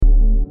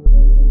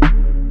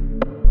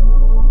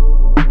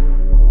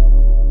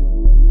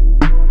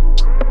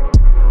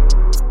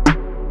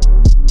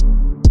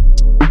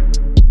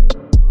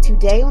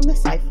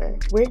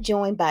we're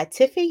joined by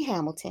Tiffany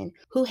Hamilton,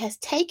 who has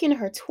taken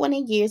her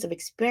 20 years of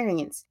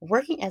experience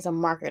working as a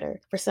marketer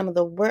for some of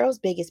the world's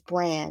biggest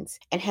brands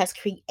and has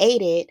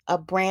created a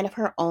brand of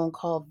her own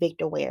called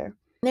VictorWear.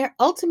 Their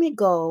ultimate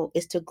goal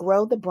is to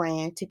grow the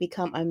brand to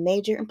become a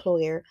major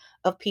employer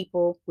of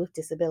people with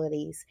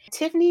disabilities.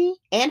 Tiffany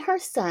and her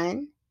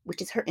son,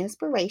 which is her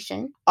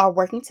inspiration, are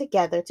working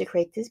together to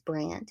create this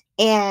brand.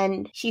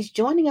 And she's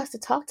joining us to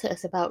talk to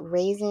us about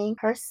raising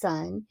her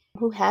son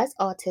who has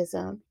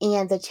autism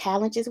and the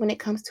challenges when it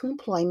comes to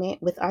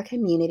employment with our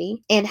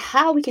community and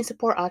how we can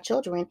support our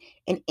children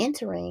in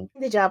entering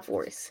the job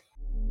force.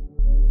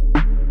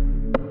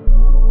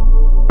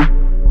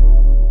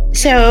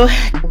 So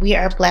we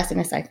are blessed in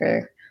a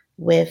cipher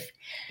with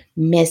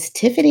Miss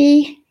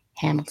Tiffany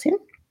Hamilton.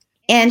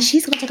 And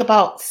she's going to talk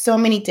about so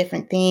many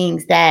different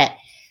things that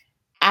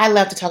I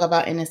love to talk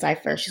about in the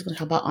cipher. She's going to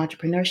talk about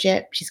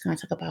entrepreneurship. She's going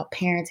to talk about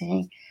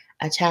parenting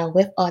a child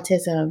with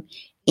autism.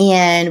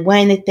 And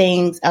one of the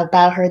things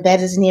about her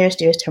that is nearest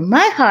to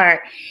my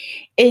heart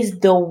is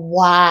the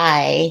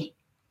why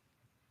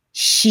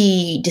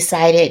she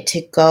decided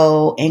to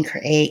go and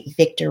create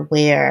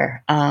VictorWear.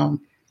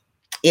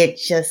 It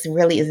just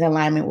really is in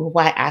alignment with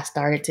why I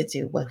started to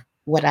do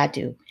what I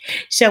do.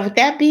 So with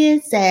that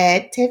being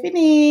said,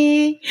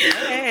 Tiffany,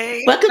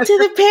 hey. Welcome to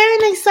the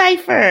Parenting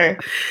Cipher.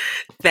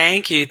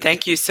 Thank you.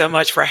 Thank you so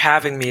much for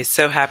having me.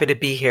 So happy to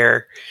be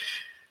here.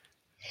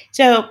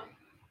 So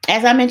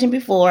as I mentioned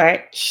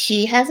before,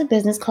 she has a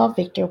business called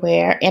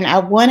VictorWear, and I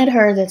wanted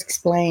her to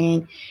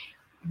explain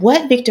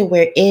what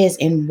VictorWear is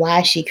and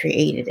why she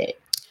created it.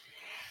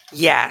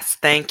 Yes,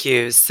 thank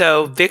you.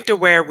 So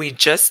VictorWear, we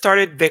just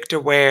started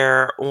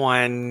VictorWear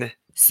on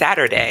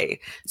Saturday.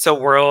 So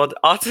World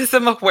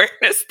Autism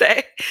Awareness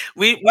Day.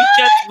 We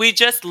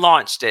just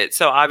launched it.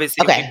 So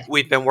obviously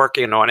we've been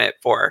working on it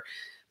for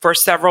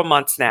several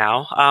months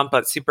now,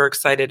 but super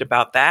excited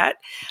about that.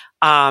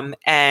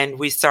 And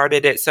we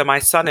started it. So my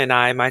son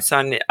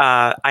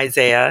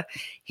Isaiah,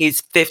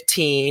 he's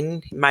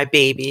 15, my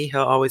baby.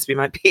 He'll always be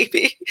my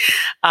baby.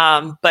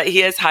 But he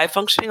has high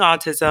functioning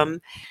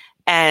autism.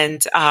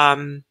 And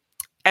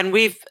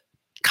we've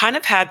kind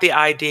of had the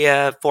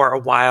idea for a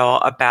while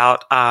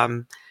about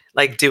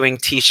like doing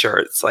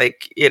t-shirts,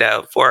 like,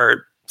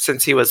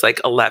 since he was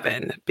like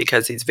 11,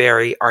 because he's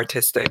very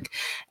artistic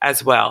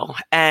as well.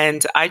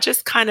 And I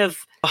just kind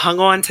of hung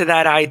on to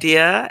that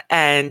idea,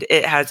 and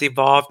it has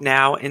evolved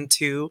now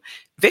into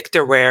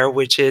VictorWear,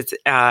 which is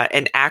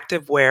an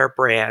activewear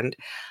brand.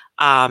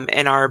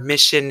 And our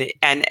mission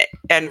and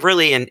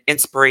really an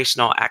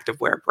inspirational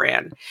activewear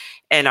brand.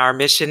 And our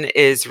mission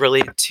is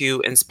really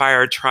to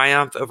inspire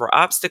triumph over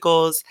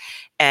obstacles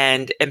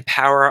and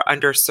empower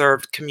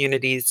underserved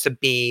communities to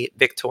be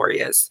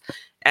victorious.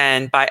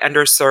 And by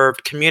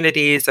underserved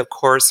communities, of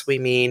course, we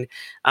mean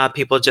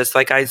people just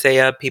like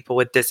Isaiah, people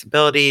with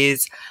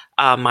disabilities,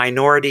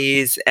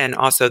 minorities, and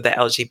also the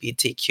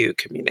LGBTQ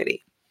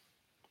community.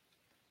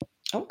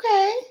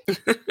 Okay.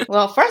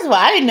 Well, first of all,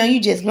 I didn't know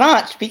you just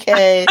launched,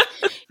 because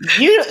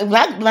when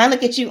I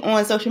look at you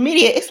on social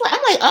media, it's like, I'm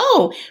like,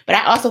 oh, but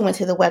I also went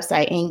to the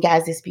website, and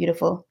guys, it's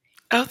beautiful.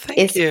 Oh,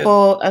 thank you. It's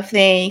full of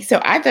things.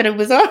 So I thought it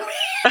was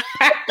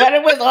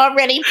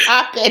already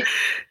popping.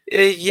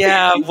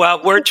 Yeah,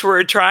 well, we're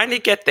trying to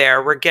get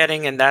there. We're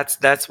getting, and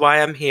that's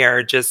why I'm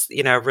here. Just,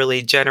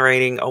 really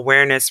generating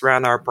awareness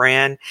around our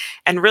brand,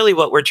 and really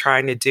what we're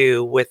trying to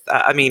do with.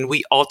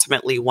 We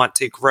ultimately want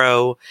to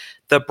grow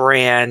the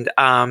brand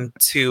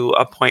to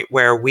a point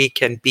where we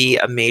can be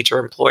a major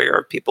employer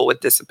of people with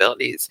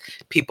disabilities,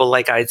 people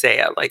like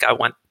Isaiah. Like, I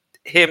want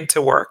him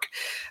to work.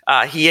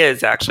 He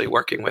is actually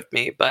working with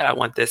me, but I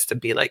want this to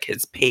be like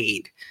his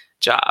paid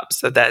job.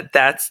 So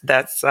that's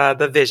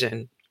the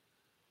vision.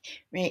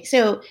 Right.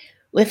 So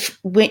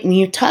when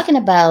you're talking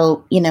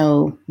about,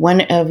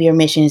 one of your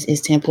missions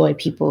is to employ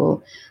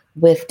people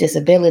with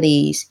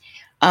disabilities.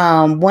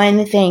 One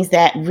of the things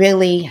that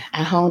really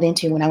I honed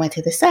into when I went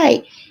to the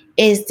site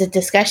is the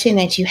discussion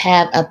that you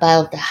have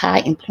about the high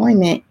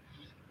employment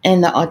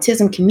in the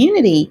autism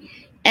community.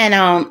 And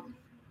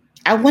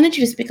I wanted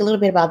you to speak a little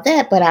bit about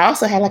that, but I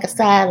also had like a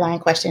sideline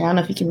question. I don't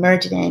know if you can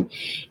merge it in.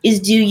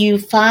 Do you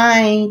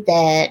find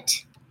that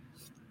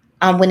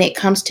when it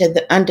comes to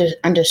the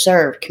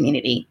underserved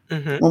community,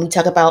 mm-hmm. when we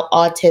talk about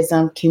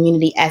autism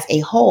community as a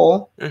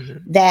whole, mm-hmm.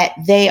 that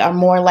they are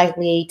more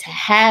likely to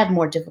have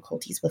more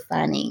difficulties with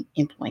finding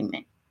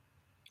employment?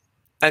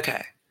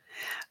 Okay.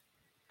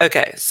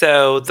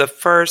 So the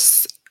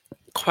first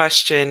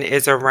question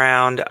is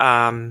around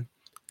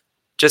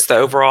just the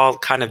overall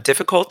kind of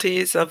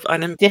difficulties of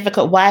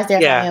difficult. Why is there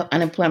high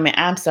unemployment?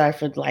 I'm sorry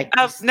for like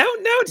no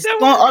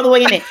going all the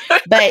way in it.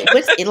 But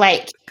what's it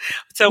like?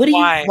 So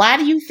why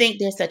do you think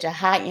there's such a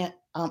high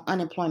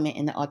unemployment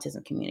in the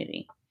autism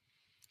community?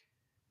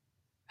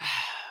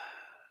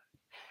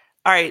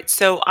 All right,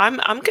 so I'm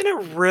going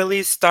to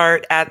really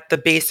start at the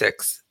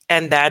basics,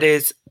 and that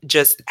is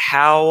just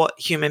how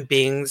human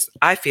beings,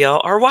 I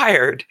feel, are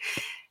wired.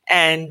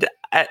 And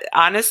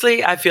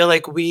honestly, I feel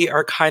like we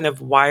are kind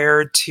of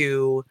wired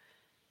to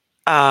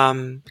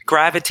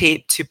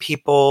gravitate to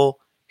people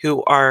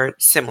who are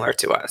similar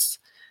to us.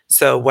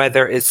 So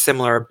whether it's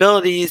similar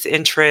abilities,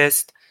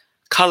 interests,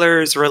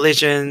 colors,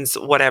 religions,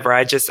 whatever,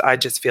 I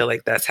just feel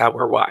like that's how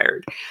we're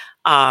wired.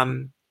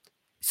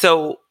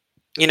 So,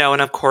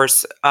 and of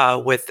course,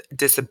 with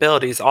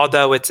disabilities,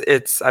 although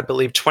it's I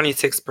believe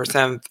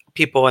 26% of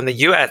people in the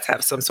U.S.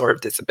 have some sort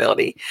of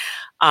disability.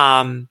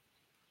 I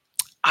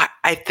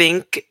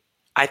think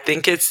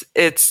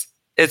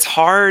it's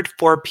hard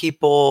for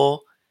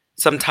people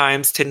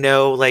sometimes to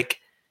know like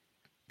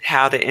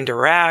how to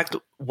interact,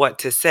 what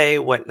to say,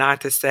 what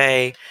not to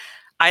say.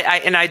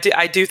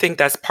 I do think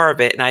that's part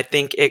of it, and I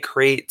think it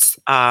creates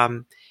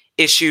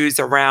issues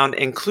around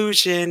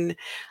inclusion,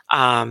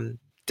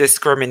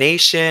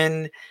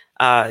 discrimination,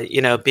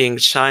 being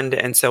shunned,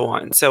 and so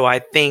on. So I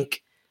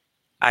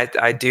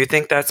do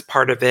think that's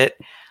part of it.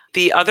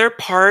 The other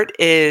part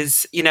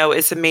is,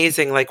 it's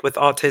amazing, like with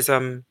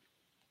autism,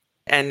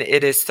 and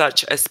it is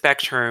such a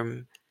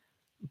spectrum,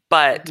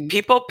 but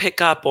people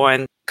pick up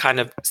on kind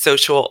of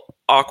social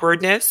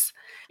awkwardness,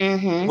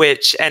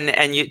 which,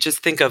 and you just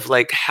think of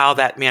like how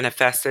that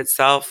manifests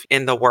itself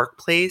in the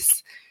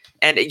workplace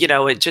and,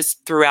 it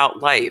just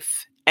throughout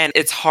life. And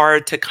it's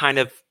hard to kind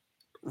of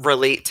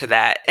relate to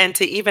that and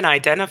to even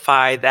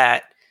identify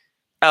that,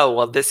 oh,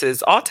 well, this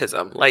is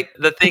autism. Like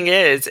the thing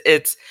is,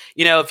 it's,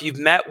 if you've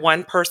met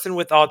one person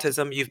with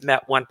autism, you've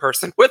met one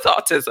person with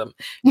autism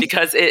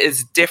because it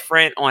is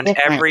different on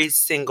every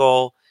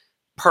single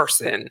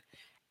person.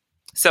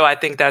 So I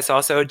think that's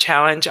also a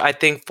challenge. I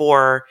think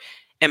for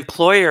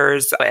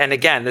employers, and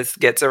again, this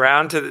gets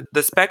around to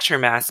the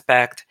spectrum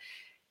aspect,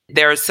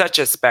 there is such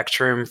a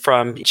spectrum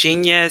from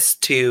genius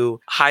to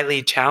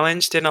highly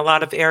challenged in a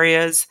lot of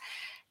areas.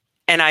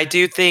 And I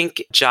do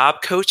think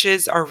job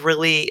coaches are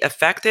really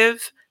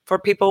effective for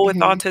people with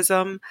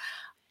autism,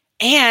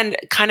 and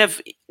kind of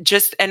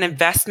just an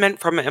investment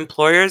from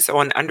employers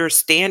on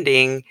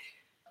understanding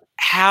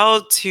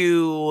how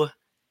to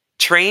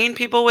train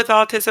people with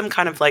autism,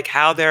 kind of like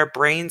how their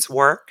brains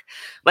work.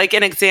 Like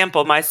an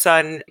example, my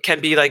son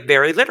can be like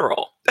very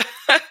literal.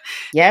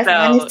 Yes,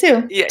 mine is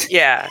too.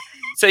 Yeah.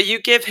 So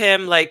you give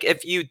him like,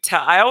 if you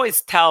tell, I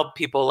always tell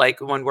people like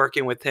when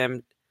working with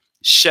him,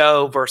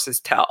 show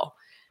versus tell.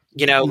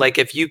 Like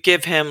if you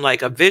give him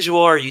like a visual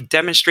or you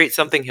demonstrate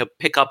something, he'll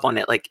pick up on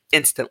it like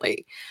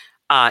instantly.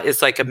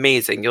 It's like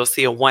amazing. You'll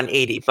see a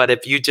 180. But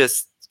if you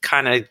just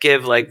kind of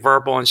give like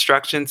verbal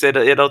instructions,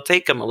 it'll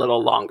take him a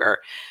little longer.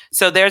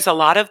 So there's a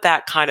lot of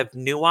that kind of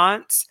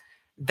nuance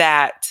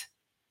that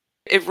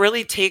it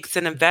really takes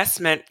an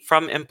investment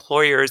from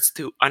employers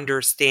to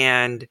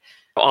understand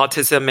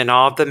autism and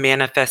all of the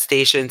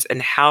manifestations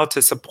and how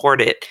to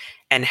support it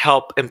and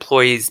help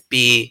employees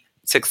be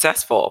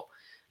successful.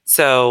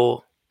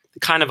 So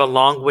kind of a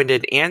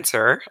long-winded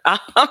answer.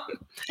 Oh,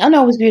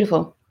 no, it was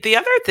beautiful. The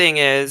other thing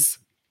is,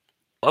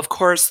 of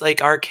course,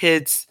 like our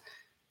kids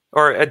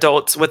or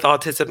adults with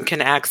autism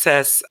can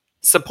access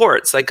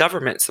supports, like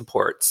government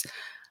supports.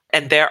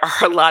 And there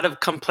are a lot of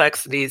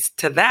complexities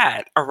to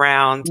that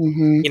around,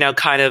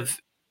 kind of,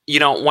 you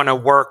don't want to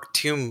work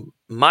too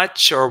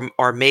much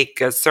or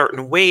make a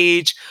certain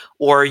wage,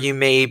 or you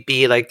may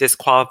be like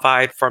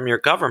disqualified from your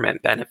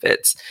government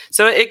benefits.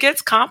 So it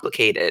gets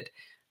complicated.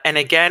 And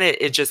again,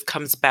 it just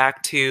comes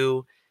back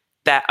to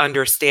that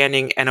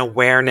understanding and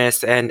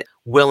awareness and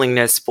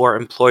willingness for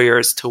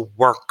employers to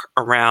work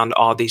around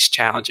all these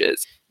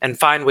challenges and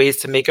find ways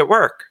to make it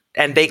work.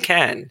 And they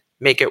can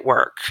make it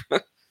work.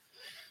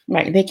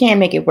 Right. They can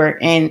make it work.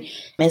 And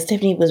as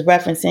Tiffany was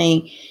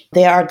referencing,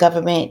 there are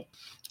government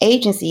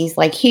agencies,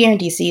 like here in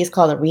DC, it's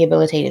called the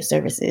Rehabilitative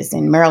Services.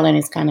 In Maryland,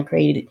 it's kind of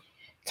created,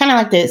 kind of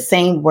like the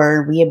same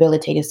word,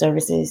 rehabilitative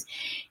services.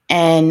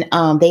 And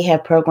they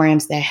have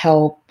programs that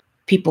help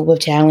people with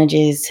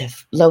challenges to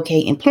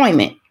locate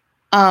employment,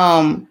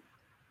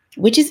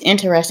 which is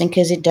interesting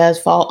because it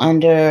does fall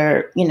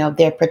under,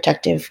 their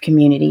protective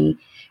community.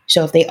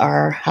 So if they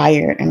are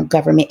hired in a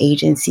government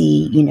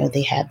agency,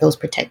 they have those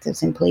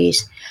protectives in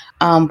place.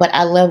 But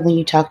I love when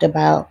you talked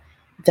about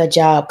the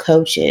job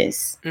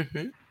coaches,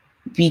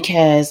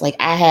 because like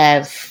I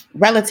have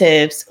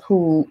relatives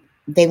who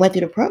they went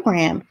through the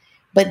program,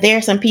 but there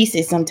are some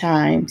pieces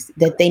sometimes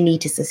that they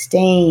need to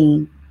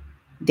sustain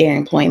their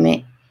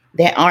employment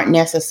that aren't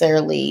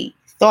necessarily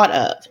thought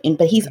of.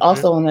 But he's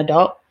also an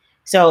adult.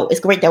 So it's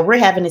great that we're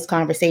having this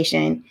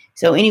conversation.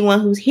 So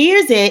anyone who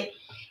hears it,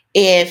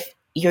 if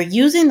you're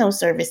using those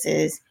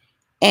services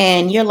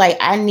and you're like,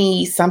 I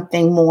need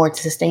something more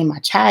to sustain my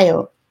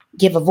child,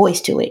 give a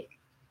voice to it.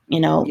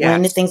 One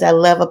of the things I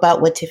love about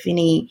what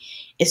Tiffany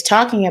is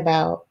talking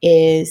about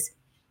is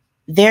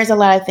there's a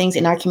lot of things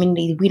in our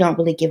community we don't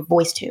really give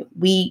voice to.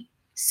 We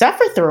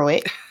suffer through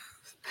it.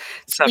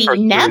 We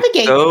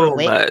navigate so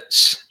through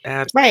much. It.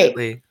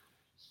 Absolutely. Right.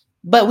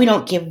 But we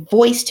don't give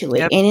voice to it.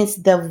 Yep. And it's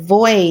the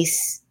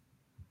voice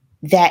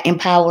that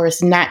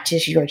empowers not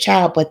just your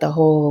child, but the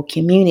whole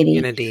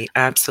community.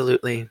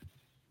 Absolutely.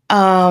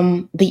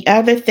 The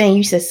other thing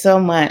you said so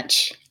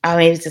much, I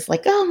mean, it was just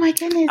like, oh my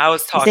goodness. I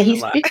was talking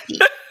he's a lot. 50.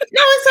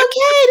 No, it's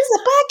okay. This is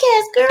a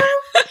podcast, girl.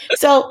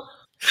 So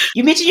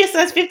you mentioned your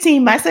son's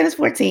 15. My son is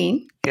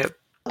 14. Yep.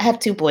 I have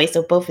two boys,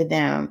 so both of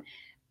them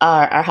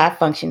are high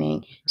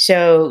functioning.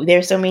 So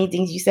there's so many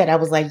things you said. I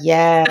was like,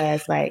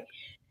 yes, like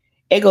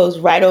it goes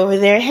right over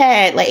their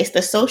head. Like it's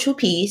the social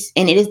piece,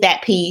 and it is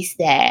that piece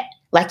that,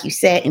 like you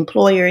said,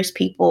 employers,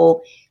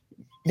 people,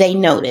 they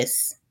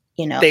notice.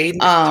 They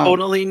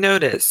totally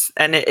notice,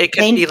 and it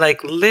can be they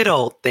like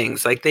little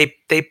things, like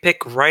they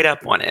pick right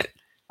up on it.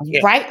 Yeah.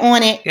 right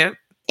on it, Yep.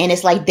 and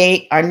it's like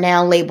they are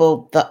now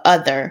labeled the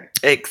other.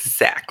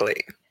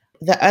 Exactly.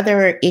 The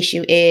other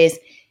issue is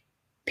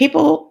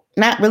people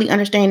not really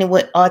understanding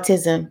what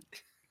autism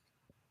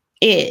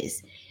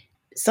is.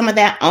 Some of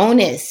that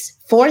onus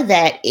for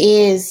that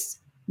is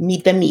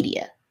the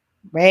media,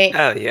 right?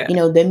 Oh yeah.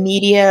 The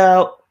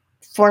media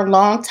for a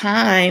long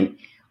time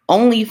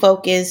only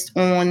focused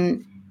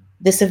on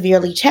the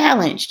severely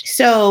challenged.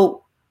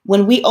 So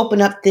when we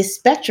open up this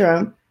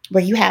spectrum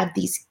where you have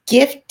these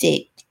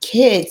gifted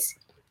kids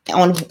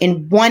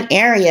in one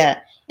area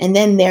and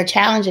then they're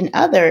challenging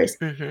others,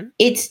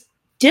 it's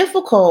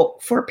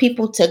difficult for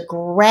people to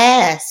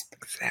grasp.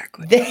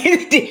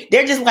 Exactly.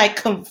 They're just like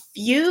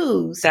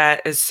confused. That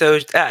is so,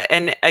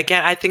 and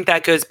again, I think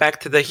that goes back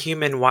to the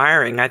human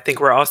wiring. I think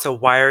we're also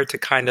wired to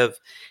kind of,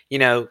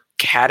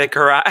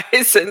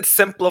 categorize and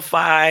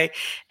simplify,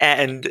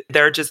 and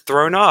they're just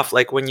thrown off.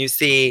 Like when you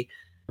see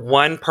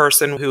one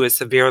person who is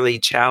severely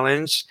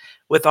challenged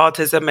with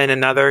autism and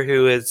another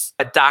who is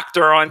a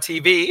doctor on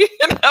TV,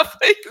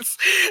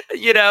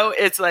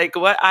 it's like,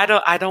 what?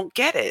 I don't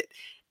get it.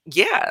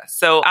 Yeah.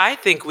 So I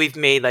think we've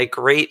made like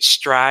great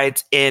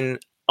strides in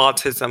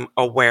autism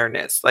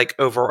awareness, like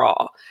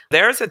overall.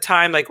 There's a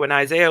time like when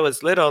Isaiah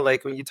was little,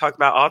 like when you talk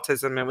about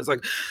autism, it was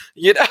like,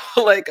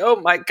 like, oh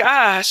my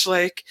gosh,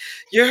 like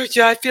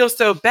I feel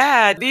so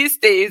bad. These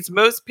days,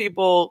 most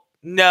people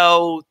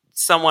know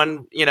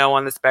someone,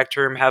 on the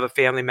spectrum, have a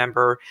family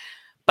member,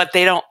 but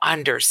they don't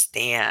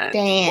understand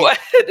what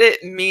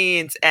it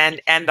means.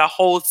 And the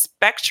whole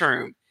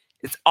spectrum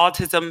is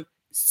autism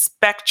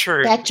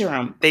spectrum.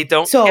 They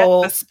don't get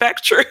the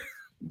spectrum.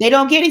 They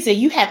don't get it. So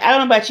I don't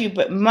know about you,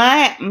 but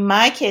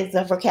my kids'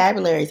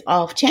 vocabulary is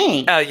off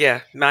chain. Oh yeah,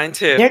 mine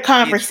too. Their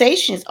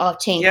conversation is off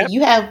chain. Yep.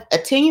 You have a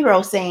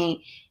 10-year-old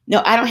saying,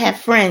 no, I don't have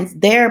friends.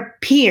 They're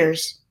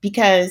peers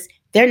because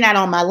they're not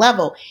on my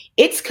level.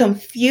 It's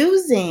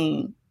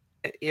confusing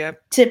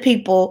to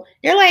people.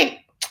 They're like,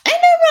 ain't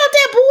nothing wrong with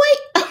that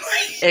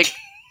boy.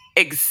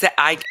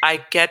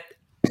 I get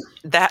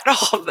that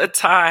all the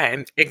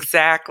time.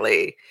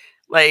 Exactly.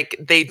 Like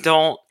they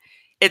don't,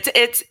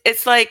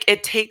 it's like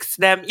it takes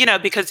them,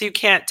 because you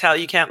can't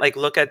like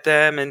look at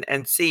them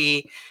and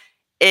see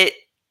it.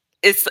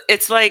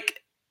 It's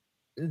like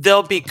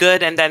they'll be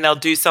good and then they'll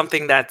do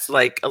something that's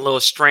like a little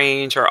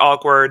strange or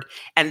awkward.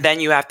 And then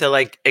you have to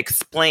like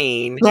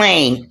explain.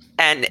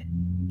 And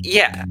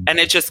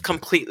it just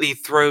completely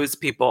throws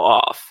people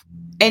off.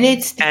 And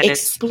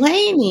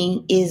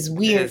explaining is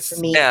weird for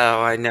me.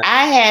 Oh, I know.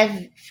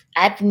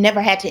 I've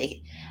never had to.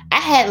 I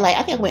had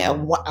I think I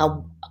went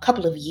a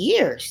couple of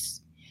years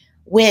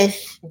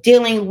with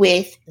dealing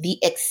with the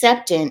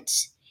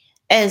acceptance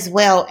as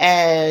well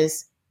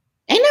as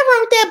ain't nothing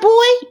wrong with that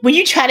boy when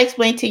you try to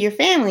explain to your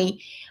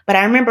family. But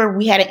I remember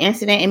we had an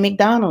incident in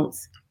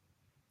McDonald's,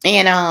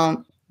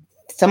 and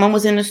someone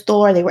was in the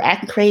store. They were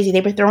acting crazy. They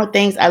were throwing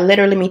things.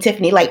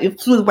 Tiffany, like it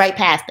flew right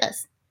past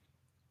us.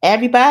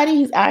 Everybody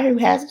who's out here who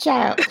has a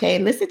child, okay,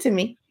 listen to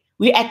me.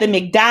 We're at the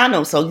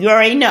McDonald's, so you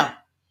already know.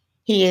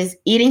 He is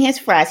eating his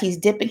fries. He's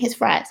dipping his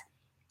fries.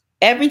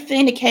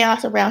 Everything, the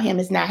chaos around him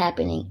is not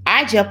happening.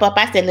 I jump up.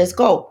 I said, let's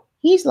go.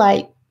 He's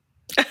like,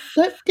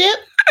 dip,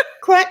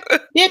 crunch,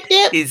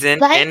 dip. He's in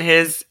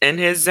his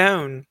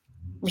zone.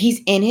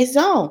 He's in his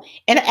zone.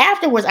 And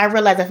afterwards, I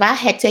realized if I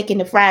had taken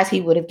the fries,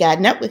 he would have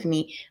gotten up with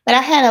me. But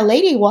I had a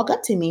lady walk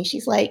up to me.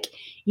 She's like,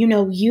 you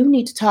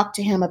need to talk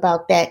to him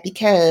about that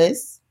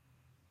because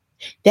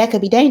that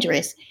could be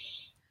dangerous.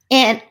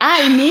 And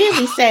I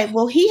immediately said,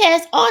 well, he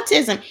has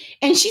autism.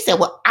 And she said,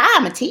 well,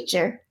 I'm a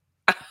teacher.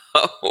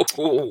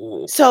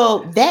 Oh. So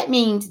that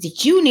means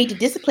that you need to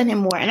discipline him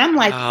more. And I'm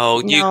like,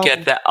 oh, you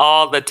get that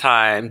all the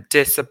time.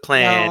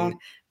 Discipline.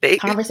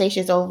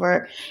 Conversation's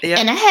over. Yep.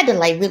 And I had to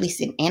really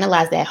sit and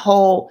analyze that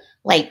whole,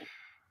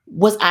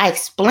 was I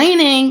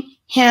explaining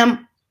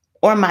him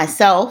or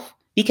myself?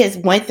 Because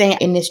one thing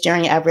in this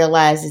journey I've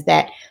realized is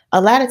that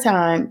a lot of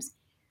times,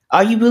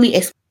 are you really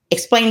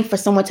explaining for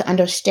someone to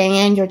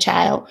understand your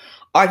child?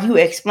 Are you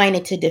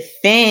explaining to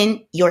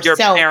defend yourself?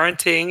 Your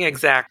parenting,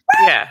 exactly.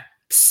 Yeah.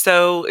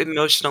 So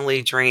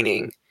emotionally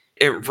draining.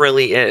 It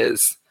really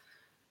is.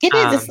 It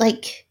is.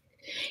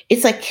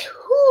 It's like,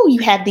 you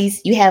can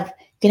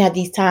have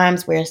these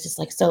times where it's just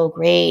so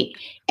great.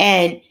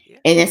 And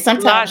then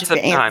sometimes lots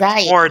of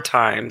times, more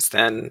times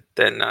than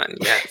none.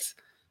 Yes.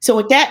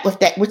 So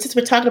since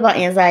we're talking about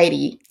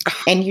anxiety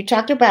and you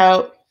talked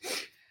about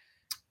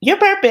your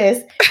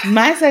purpose,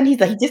 my son, he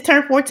just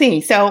turned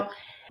 14. So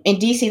in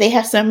DC, they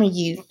have summer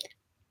youth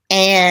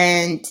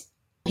and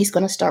he's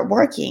going to start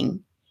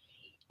working.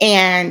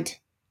 And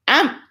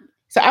I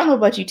don't know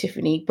about you,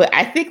 Tiffany, but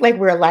I think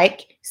we're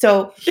alike.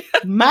 So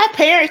my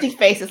parenting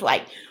face is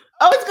like,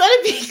 oh, it's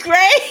gonna be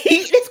great.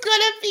 It's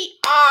gonna be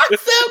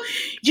awesome.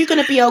 You're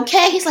gonna be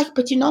okay. He's like,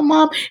 but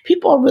Mom,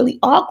 people are really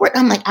awkward.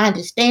 I'm like, I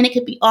understand it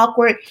could be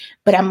awkward,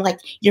 but I'm like,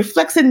 you're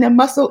flexing the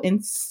muscle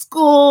in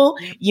school,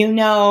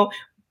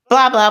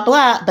 blah, blah,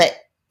 blah. But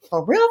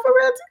for real,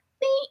 to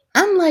me,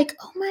 I'm like,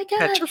 oh my God.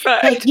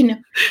 Petrified. Like,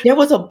 there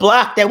was a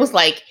block that was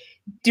like,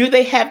 do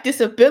they have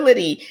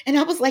disability? And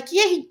I was like,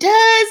 yeah, he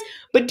does.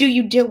 But do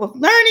you deal with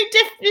learning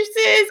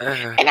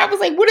differences? And I was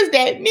like, what does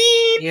that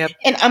mean? Yep.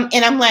 And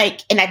I'm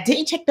like, and I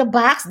didn't check the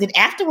box. Then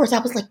afterwards, I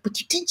was like, but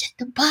you didn't check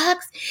the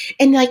box.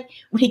 And like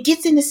when he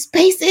gets into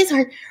spaces,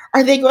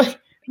 are they going?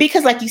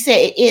 Because like you said,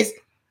 it is.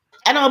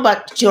 I don't know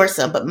about your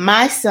son, but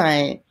my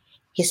son,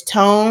 his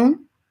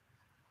tone,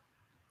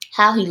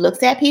 how he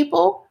looks at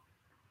people,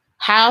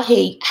 how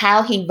he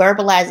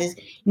verbalizes.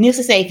 Needless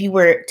to say, if you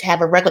were to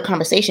have a regular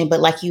conversation, but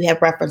like you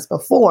have referenced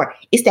before,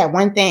 it's that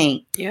one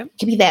thing. Yeah, it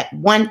could be that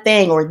one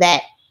thing or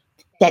that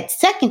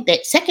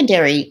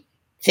secondary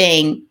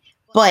thing.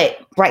 But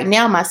right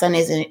now, my son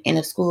is in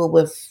a school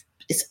with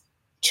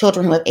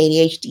children who have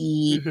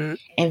ADHD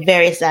and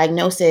various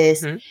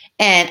diagnoses,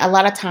 and a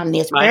lot of time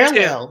there's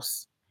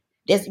parallels.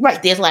 There's a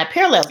lot of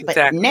parallels.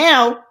 Exactly. But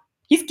now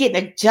he's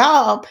getting a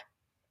job,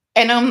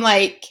 and I'm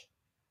like,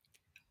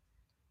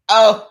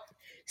 oh.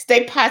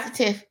 Stay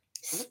positive.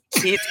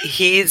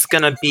 He's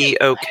gonna be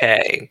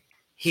okay.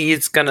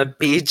 He's gonna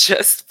be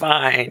just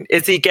fine.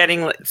 Is he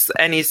getting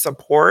any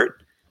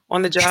support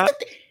on the job?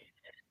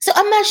 So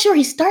I'm not sure.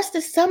 He starts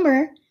this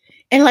summer,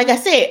 and like I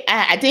said,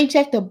 I didn't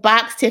check the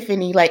box,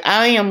 Tiffany. Like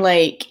I am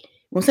like,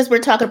 since we're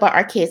talking about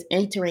our kids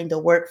entering the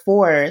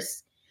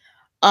workforce,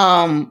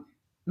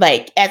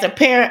 like as a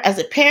parent,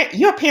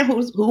 you're a parent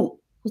who's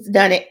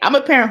done it. I'm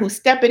a parent who's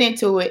stepping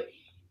into it.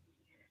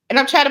 And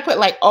I'm trying to put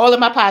like all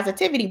of my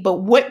positivity, but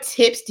what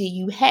tips do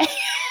you have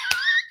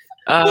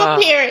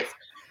for parents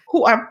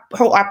who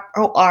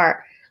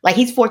are like,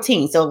 he's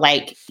 14. So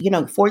like,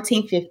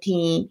 14,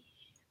 15,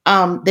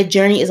 the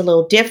journey is a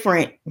little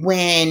different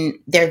when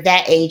they're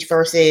that age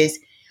versus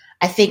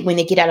I think when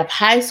they get out of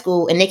high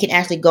school and they can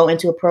actually go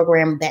into a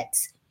program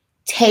that's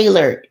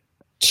tailored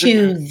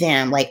to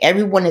them. Like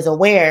everyone is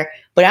aware,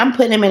 but I'm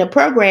putting them in a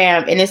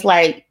program and it's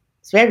like,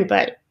 it's for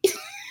everybody.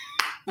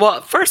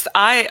 Well, first,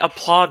 I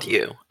applaud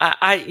you.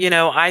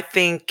 I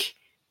think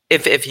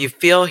if you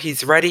feel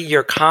he's ready,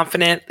 you're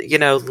confident,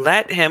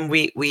 let him.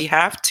 We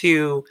have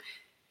to,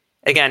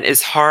 again,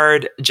 it's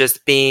hard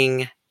just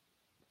being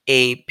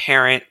a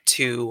parent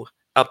to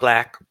a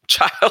Black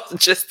child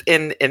just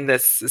in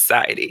this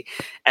society.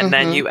 And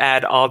then you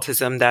add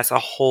autism, that's a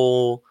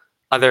whole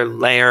other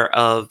layer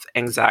of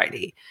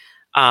anxiety.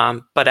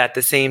 But at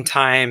the same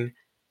time,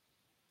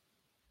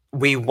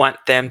 we want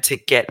them to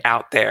get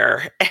out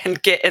there and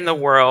get in the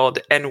world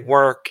and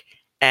work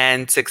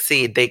and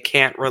succeed. They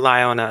can't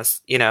rely on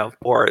us,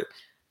 for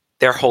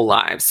their whole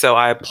lives. So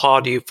I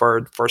applaud you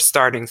for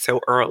starting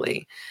so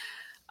early.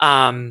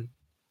 It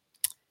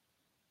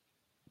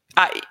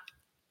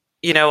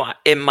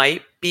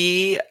might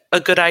be a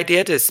good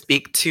idea to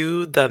speak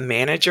to the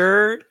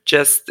manager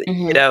just,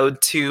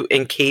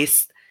 in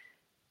case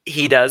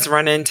he does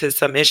run into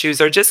some issues,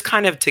 or just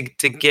kind of to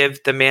give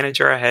the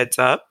manager a heads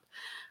up.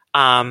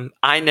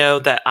 I know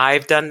that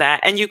I've done that,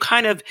 and you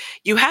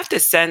have to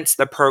sense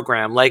the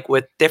program, like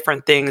with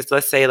different things,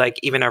 let's say like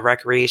even a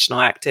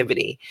recreational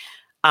activity.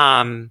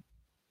 There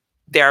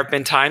have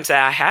been times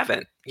that I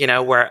haven't,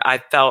 where I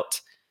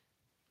felt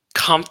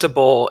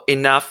comfortable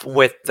enough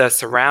with the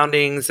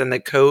surroundings and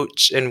the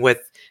coach and with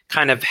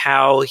kind of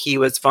how he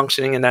was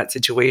functioning in that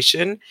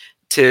situation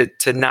to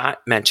not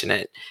mention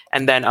it.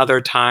 And then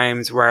other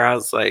times where I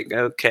was like,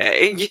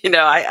 okay,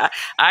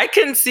 I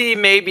can see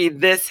maybe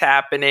this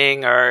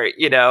happening, or,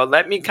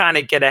 let me kind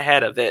of get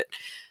ahead of it.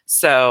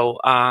 So,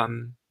 I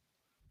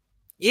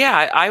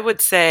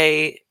would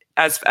say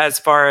as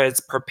far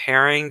as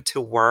preparing to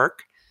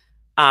work,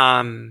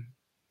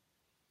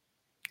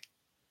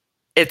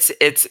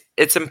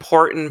 it's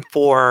important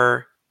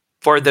for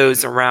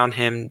those around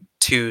him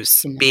to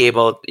be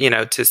able,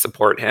 to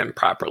support him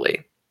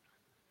properly.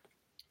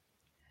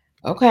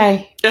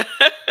 Okay. I'm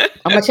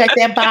gonna check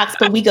that box,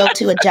 but we go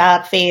to a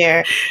job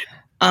fair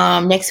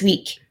next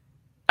week.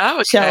 Oh,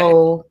 okay.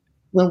 So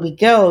when we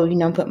go,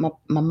 put my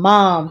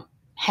mom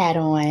hat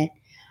on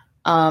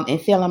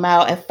and fill them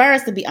out. At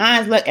first, to be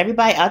honest, look,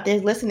 everybody out there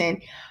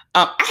listening,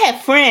 I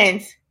have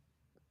friends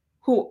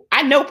who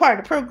I know part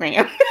of the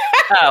program.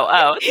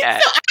 Oh, yeah.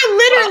 So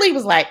I literally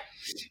was like,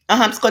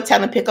 I'm just gonna tell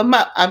them to pick them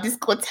up. I'm just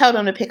gonna tell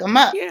them to pick them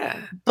up. Yeah.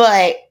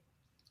 But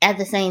at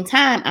the same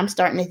time, I'm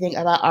starting to think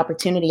about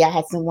opportunity. I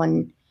had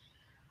someone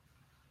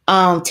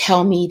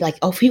tell me like,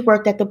 oh, if he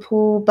worked at the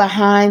pool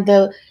behind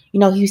the, he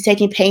was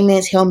taking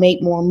payments, he'll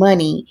make more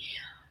money.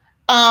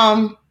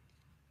 And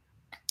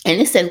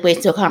this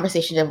segues to a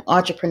conversation of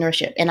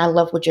entrepreneurship. And I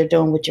love what you're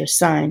doing with your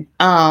son.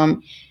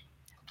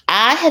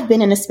 I have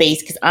been in a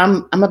space because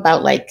I'm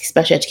about like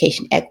special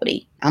education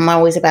equity. I'm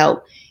always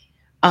about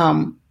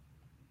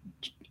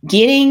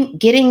getting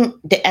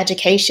the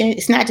education.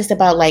 It's not just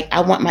about like,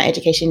 I want my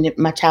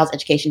child's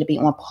education to be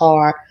on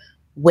par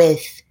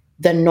with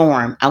the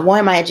norm. I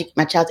want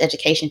my child's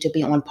education to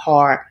be on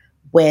par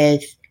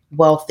with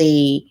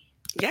wealthy,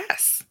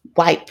 yes,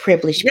 white,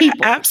 privileged yeah,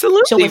 people.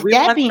 absolutely. So with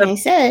that being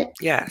said,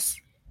 yes,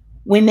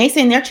 when they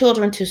send their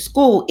children to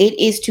school, it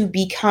is to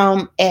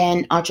become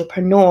an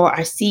entrepreneur or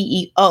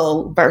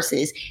CEO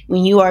versus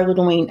when you are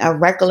doing a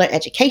regular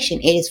education,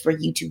 it is for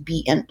you to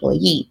be an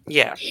employee.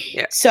 yeah,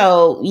 yeah.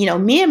 So,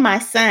 me and my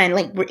son,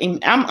 like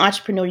I'm an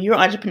entrepreneur, you're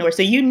an entrepreneur.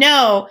 So,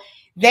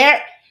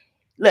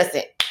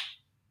 listen,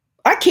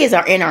 our kids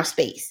are in our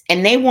space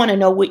and they want to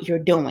know what you're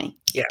doing.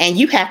 Yeah. And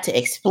you have to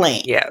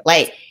explain. Yeah.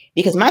 Like,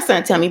 because my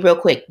son tell me real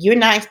quick, you're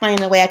not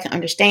explaining the way I can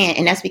understand.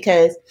 And that's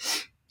because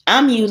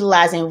I'm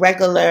utilizing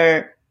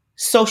regular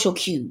social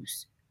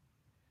cues.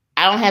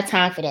 I don't have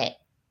time for that.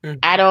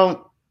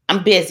 Mm-hmm.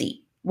 I'm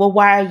busy. Well,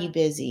 why are you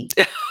busy?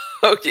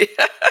 Oh, yeah.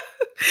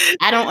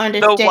 I don't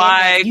understand. The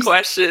why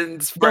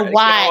questions go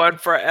on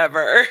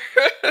forever.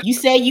 You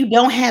say you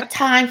don't have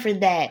time for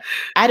that.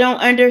 I don't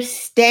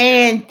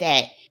understand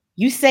that.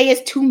 You say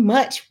it's too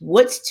much.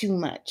 What's too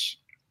much?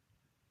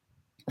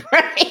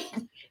 Right?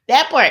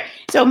 That part.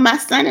 So my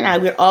son and I,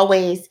 we're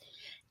always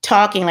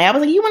talking. Like I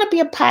was like, you want to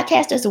be a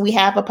podcaster? So we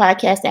have a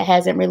podcast that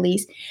hasn't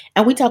released,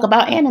 and we talk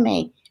about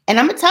anime. And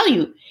I'm gonna tell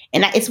you,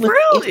 and it's with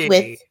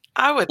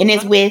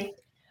it's with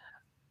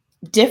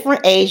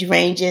different age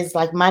ranges,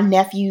 like my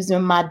nephews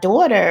and my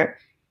daughter.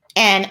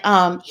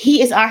 And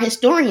he is our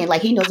historian.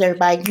 Like he knows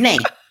everybody's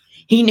name.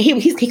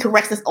 He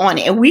corrects us on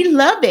it, and we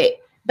love it.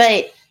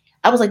 But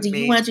I was like, "Do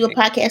you want to do a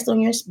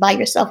podcast by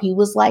yourself?" He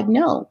was like,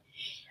 "No."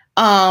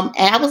 And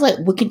I was like,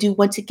 "We can do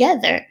one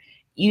together."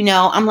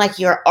 I'm like,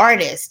 "You're an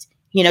artist.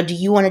 Do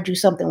you want to do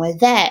something with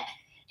that?"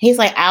 He's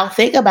like, "I'll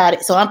think about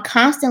it." So I'm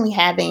constantly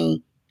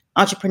having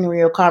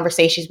entrepreneurial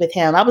conversations with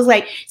him. I was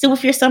like, "So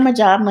with your summer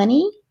job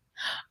money,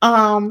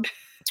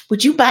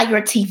 would you buy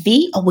your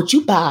TV or would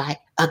you buy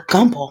a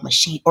gumball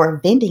machine or a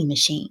vending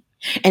machine?"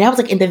 And I was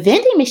like, "In the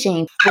vending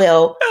machine I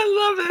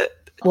love it.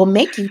 Will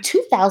make you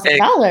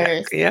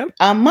 $2,000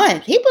 a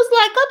month." He was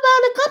like, "Go buy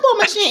the gumball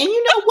machine." And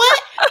you know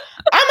what?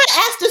 I'm gonna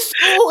ask the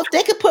school if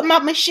they could put my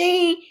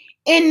machine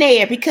in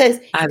there because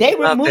they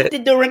removed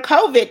it during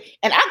COVID.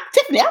 And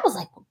Tiffany, I was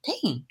like, well,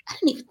 dang, I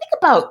didn't even think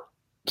about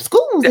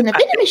schools and the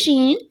vending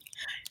machine.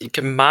 You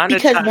can monetize.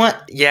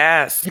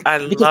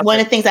 Because one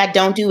of the things I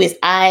don't do is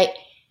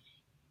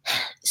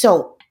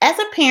so as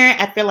a parent,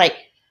 I feel like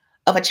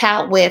of a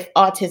child with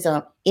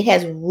autism, it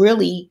has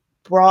really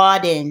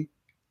broadened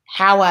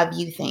how I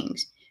view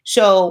things.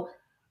 So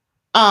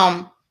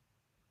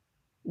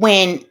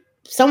when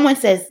someone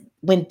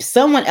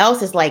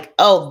else is like,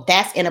 "Oh,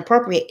 that's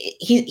inappropriate,"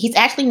 he's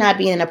actually not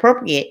being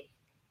inappropriate.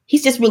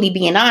 He's just really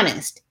being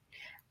honest.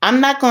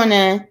 I'm not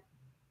gonna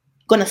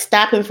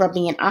stop him from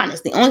being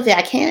honest. The only thing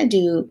I can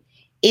do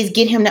is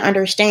get him to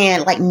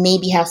understand, like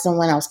maybe how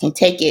someone else can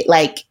take it.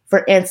 Like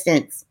for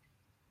instance,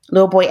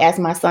 little boy asked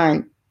my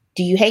son,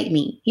 "Do you hate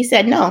me?" He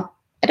said, "No,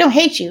 I don't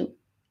hate you,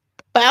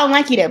 but I don't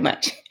like you that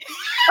much."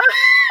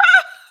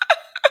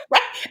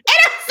 Right? And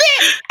I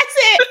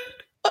said,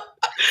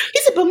 he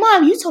said, "But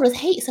Mom, you told us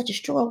hate is such a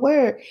strong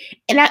word."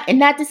 And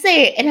not to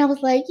say it. And I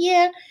was like,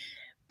 "Yeah,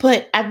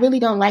 but I really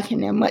don't like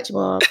him that much,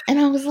 Mom." And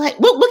I was like,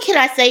 what can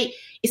I say?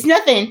 It's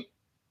nothing.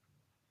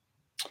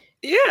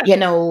 Yeah.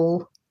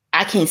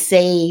 I can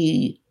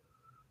say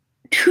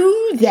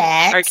to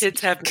that. Our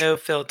kids have no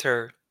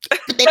filter.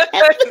 They have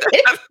a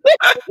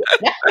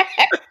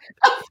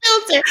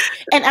filter.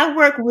 And I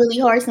work really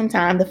hard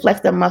sometimes to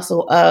flex the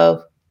muscle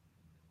of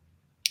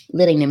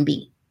letting them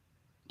be.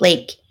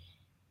 Like,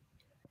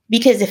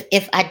 because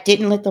if I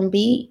didn't let them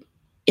be,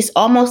 it's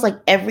almost like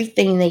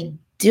everything they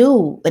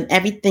do and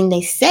everything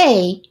they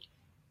say,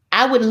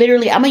 I would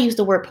literally, I'm going to use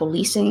the word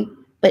policing,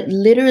 but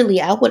literally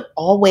I would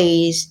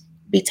always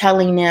be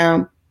telling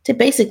them to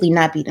basically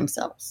not be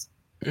themselves.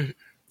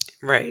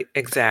 Right,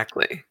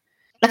 exactly.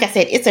 Like I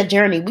said, it's a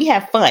journey. We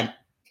have fun.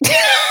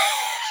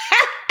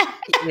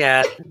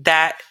 Yeah,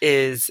 that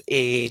is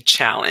a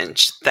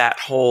challenge. That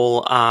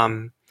whole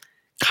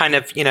kind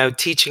of,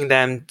 teaching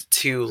them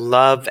to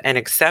love and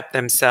accept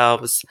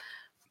themselves,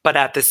 but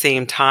at the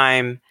same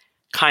time,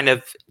 kind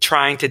of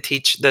trying to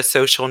teach the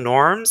social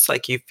norms.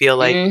 Like you feel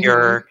like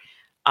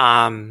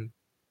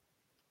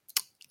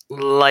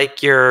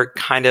you're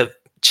kind of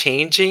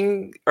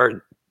changing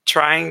or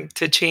trying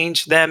to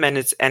change them, and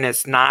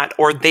it's not,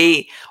 or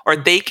they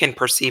can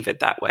perceive it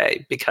that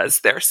way because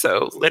they're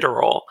so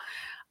literal.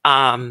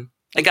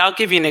 Like I'll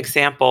give you an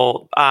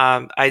example.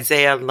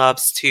 Isaiah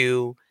loves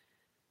to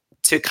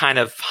kind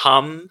of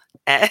hum,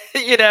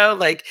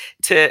 like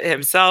to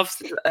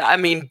himself. I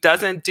mean,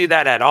 doesn't do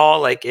that at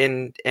all. Like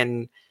in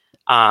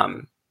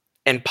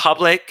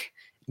public,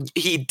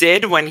 he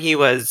did when he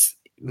was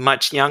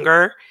much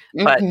younger.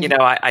 But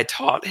I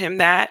taught him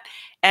that,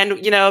 and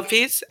if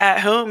he's at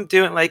home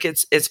doing like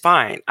it's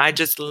fine. I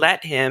just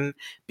let him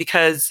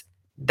because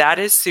that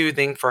is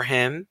soothing for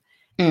him,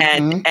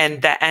 and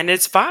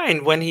it's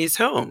fine when he's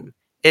home.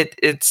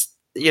 It's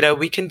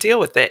we can deal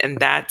with it, and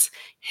that's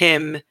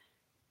him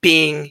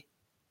being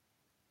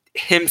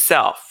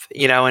himself,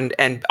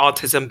 and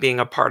autism being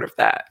a part of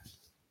that.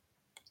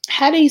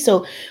 how do you,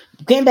 so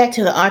getting back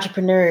to the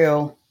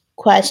entrepreneurial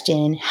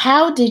question,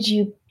 how did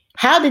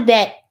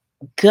that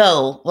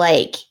go?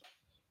 Like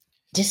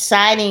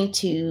deciding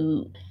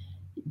to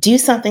do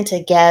something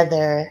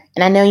together.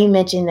 And I know you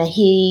mentioned that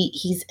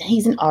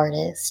he's an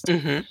artist,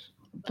 Mm-hmm.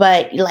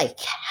 but like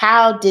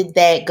how did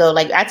that go?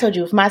 Like I told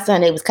you with my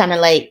son, it was kind of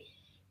like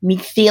me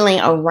feeling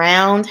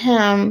around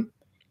him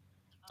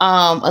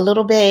a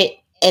little bit,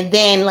 and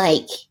then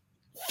like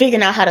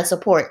figuring out how to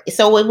support.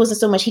 So it wasn't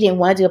so much he didn't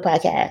want to do a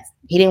podcast.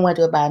 He didn't want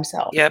to do it by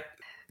himself. Yep.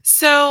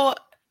 So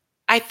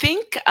I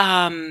think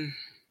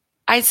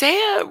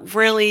Isaiah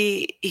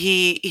really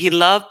he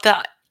loved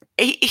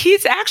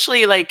he's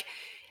actually like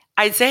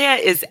Isaiah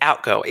is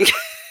outgoing.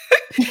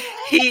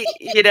 He,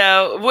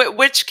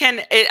 which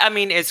I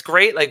mean, it's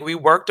great. Like we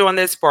worked on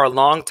this for a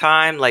long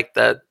time, like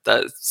the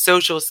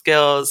social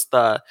skills,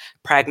 the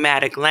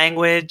pragmatic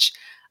language.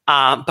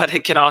 But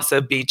it can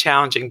also be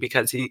challenging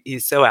because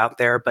he's so out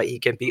there, but he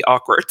can be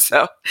awkward.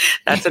 So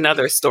that's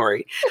another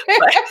story.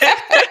 But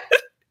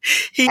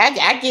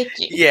I get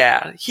you.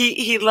 yeah,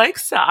 he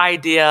likes the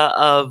idea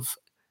of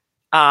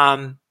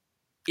um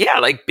yeah,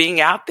 like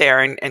being out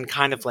there and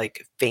kind of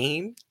like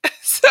fame.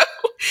 so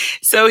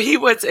so he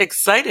was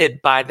excited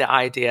by the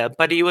idea,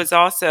 but he was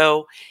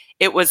also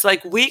it was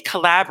like we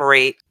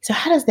collaborate. So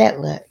how does that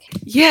look?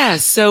 Yeah,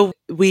 so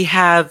we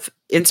have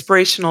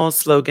inspirational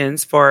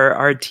slogans for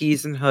our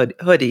tees and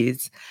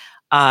hoodies.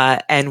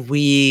 And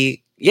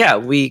we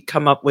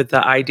come up with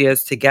the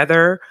ideas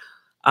together.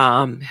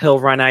 He'll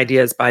run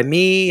ideas by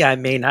me. I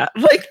may not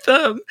like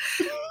them,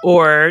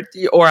 or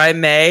I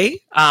may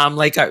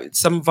like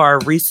some of our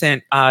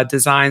recent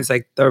designs,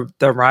 like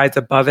the rides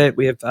above it.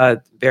 We have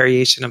a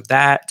variation of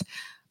that.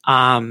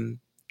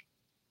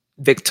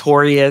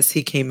 Victorious,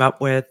 he came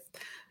up with.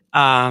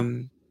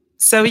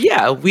 So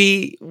yeah,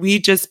 we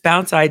just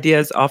bounce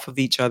ideas off of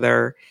each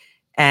other,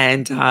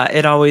 and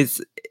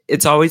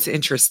it's always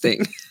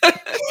interesting.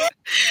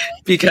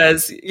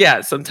 Because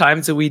yeah,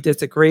 sometimes we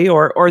disagree,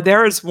 or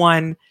there is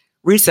one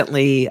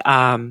recently.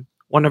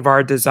 One of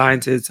our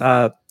designs is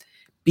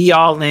be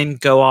all in,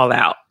 go all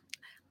out.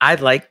 I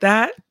like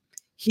that.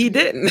 He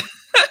didn't,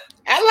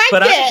 I like but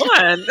that.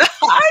 I won.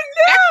 I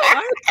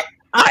know.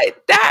 I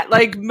that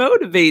like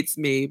motivates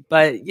me,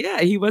 but yeah,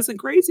 he wasn't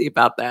crazy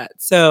about that.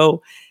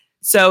 So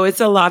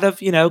it's a lot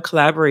of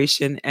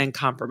collaboration and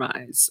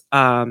compromise.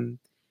 And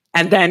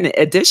then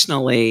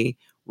additionally,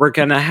 we're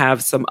going to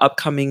have some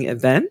upcoming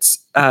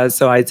events.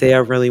 So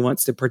Isaiah really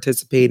wants to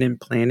participate in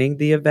planning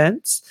the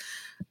events.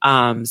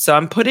 So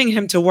I'm putting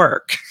him to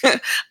work. I'm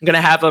going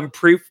to have him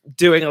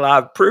doing a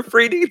lot of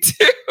proofreading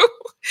too,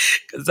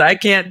 because I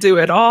can't do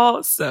it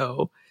all.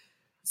 So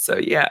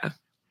yeah.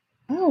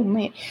 Oh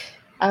man,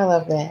 I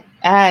love that.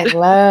 I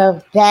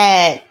love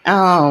that.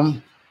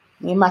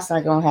 Me and my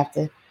son are gonna have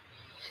to,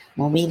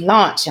 when we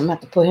launch, I'm gonna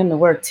have to put him to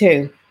work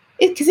too.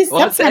 Because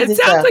Well, it sounds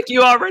like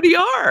you already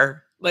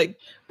are. Like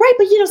right,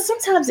 but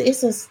sometimes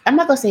I'm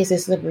not gonna say it's a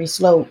slippery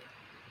slope.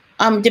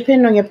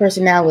 Depending on your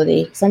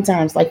personality,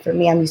 sometimes like for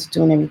me, I'm used to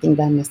doing everything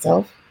by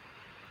myself.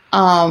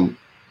 But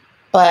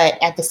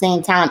at the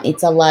same time,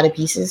 it's a lot of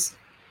pieces.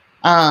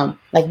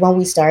 Like when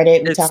we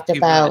started, we talked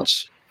about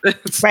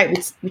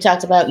right. We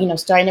talked about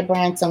starting a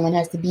brand, someone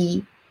has to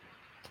be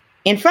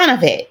in front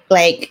of it.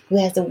 Like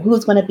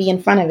who's going to be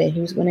in front of it?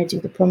 Who's going to do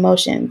the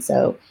promotion?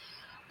 So,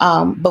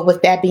 but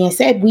with that being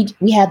said,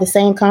 we had the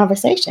same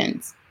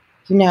conversations,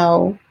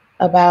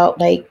 about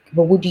like,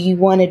 well, what do you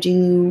want to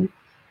do?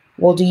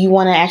 Well, do you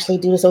want to actually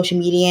do the social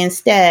media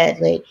instead?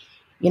 Like,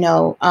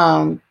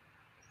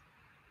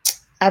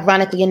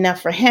 ironically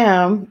enough for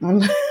him,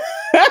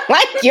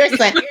 like your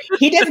son,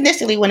 he doesn't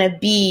necessarily want to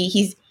be,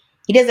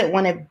 he doesn't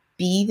want to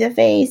be the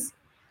face,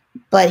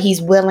 but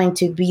he's willing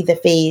to be the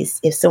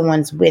face if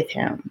someone's with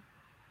him.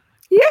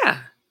 Yeah,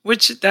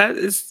 which that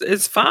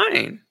is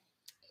fine.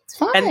 It's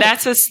fine. And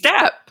that's a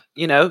step.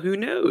 Who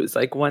knows?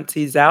 Like once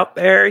he's out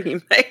there, he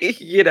may,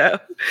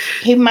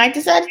 he might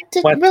decide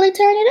to really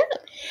turn it up.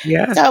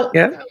 Yeah. So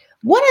yeah.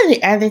 One of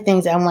the other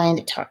things I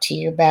wanted to talk to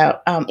you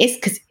about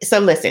so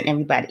listen,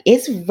 everybody,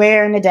 it's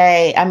rare in the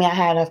day. I mean, I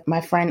had my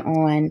friend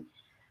on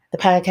the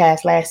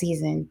podcast last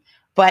season,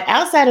 but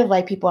outside of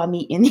like people I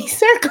meet in these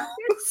circles,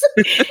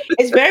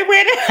 it's very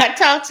rare that I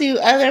talk to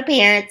other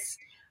parents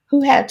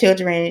who have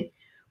children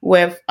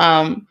with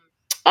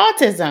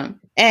autism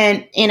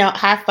and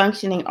high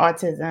functioning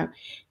autism.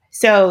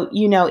 So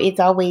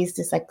it's always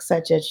just like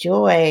such a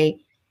joy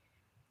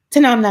to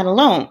know I'm not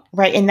alone,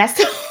 right? And that's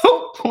the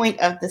whole point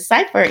of the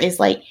cipher is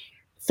like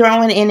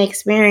throwing in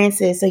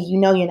experiences so you're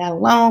not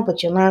alone,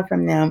 but you learn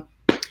from them.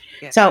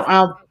 Yes.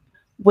 So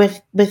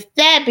with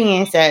that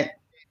being said,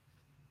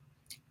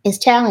 it's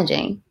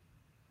challenging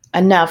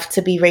enough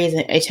to be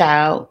raising a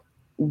child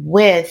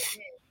with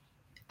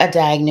a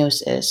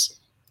diagnosis.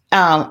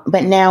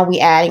 But now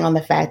we're adding on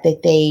the fact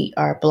that they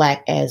are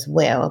Black as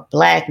well,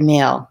 Black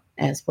male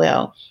as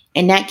well.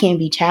 And that can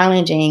be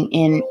challenging.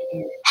 And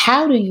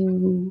how do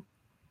you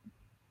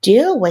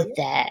deal with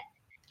that?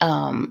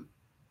 From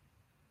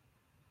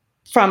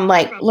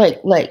like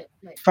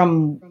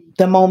from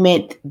the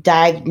moment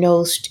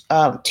diagnosed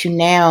to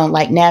now,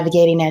 like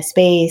navigating that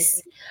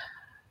space,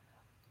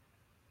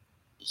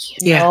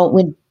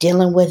 when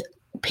dealing with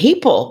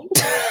people.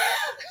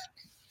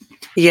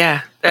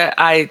 Yeah.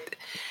 I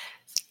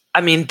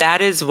mean,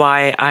 that is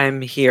why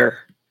I'm here,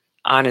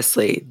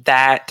 honestly.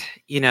 That,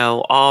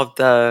 all of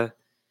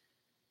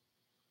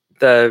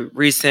the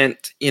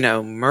recent,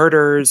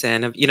 murders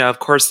and, of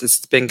course, this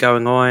has been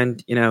going on,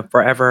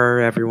 forever.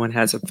 Everyone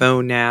has a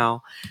phone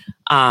now.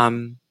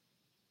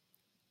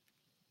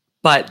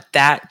 But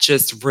that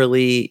just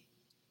really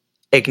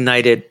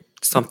ignited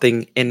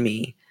something in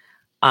me.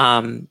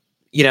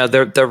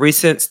 The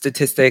recent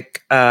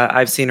statistic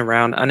I've seen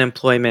around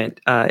unemployment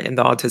in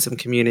the autism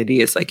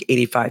community is like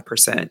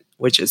 85%,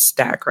 which is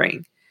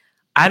staggering.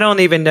 I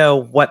don't even know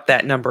what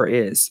that number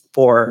is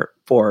for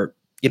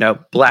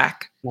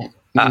Black,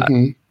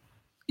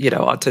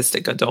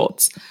 autistic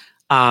adults.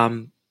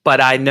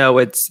 But I know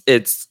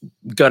it's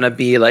gonna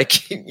be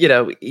like,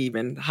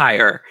 even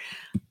higher.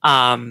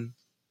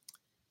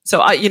 So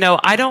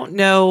I don't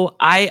know.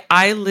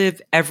 I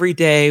live every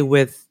day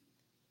with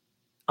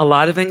a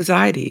lot of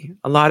anxiety.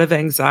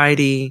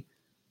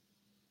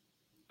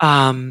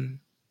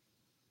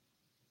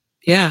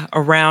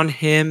 Around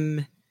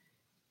him,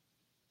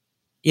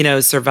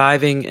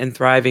 surviving and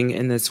thriving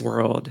in this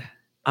world.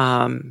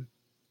 Right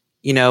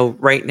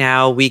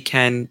now we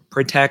can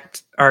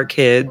protect our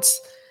kids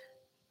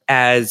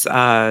as,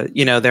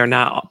 they're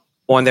not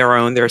on their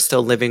own. They're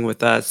still living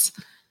with us.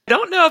 I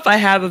don't know if I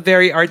have a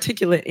very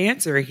articulate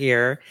answer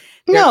here.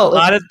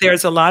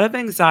 There's a lot of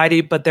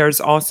anxiety, but there's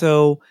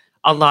also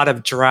a lot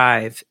of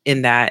drive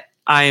in that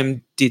I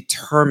am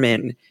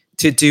determined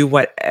to do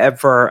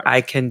whatever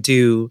I can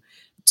do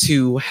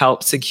to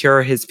help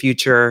secure his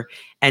future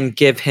and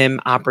give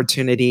him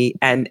opportunity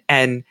and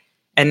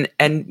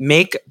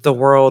make the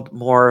world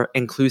more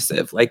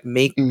inclusive, like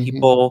make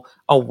people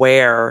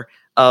aware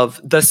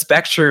of the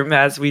spectrum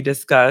as we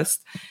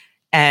discussed.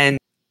 And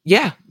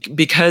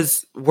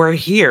because we're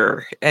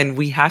here and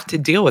we have to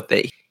deal with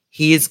it.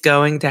 He's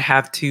going to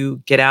have to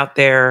get out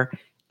there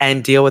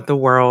and deal with the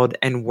world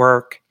and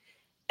work.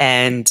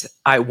 And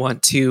I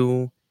want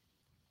to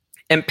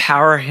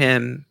empower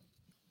him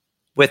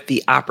with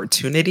the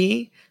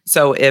opportunity.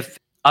 So if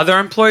other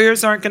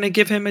employers aren't going to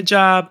give him a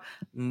job,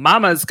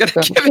 mama's going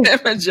to give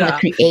him a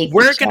job.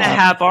 We're going to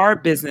have our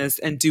business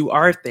and do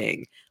our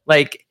thing.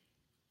 Like,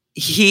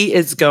 he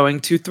is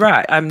going to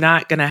thrive. I'm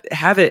not going to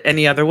have it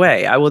any other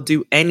way. I will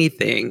do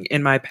anything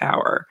in my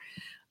power.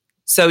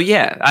 So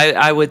yeah,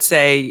 I would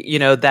say,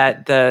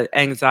 that the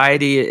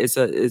anxiety is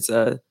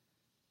a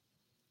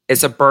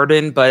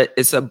burden, but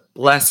it's a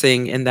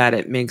blessing in that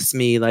it makes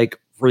me like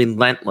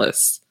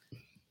relentless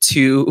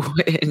to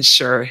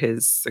ensure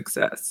his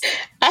success.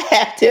 I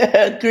have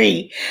to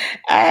agree.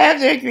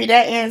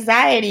 That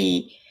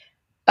anxiety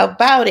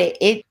about it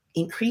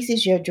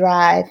increases your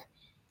drive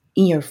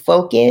and your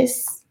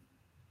focus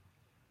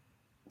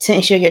to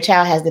ensure your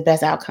child has the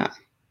best outcome.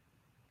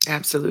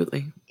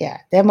 Absolutely. Yeah,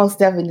 that most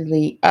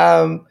definitely.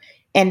 But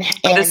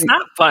it's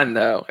not fun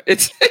though.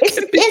 It's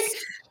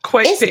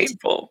quite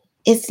painful.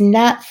 It's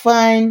not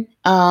fun.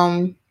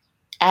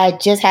 I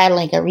just had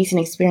like a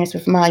recent experience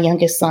with my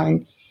youngest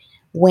son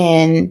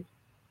when,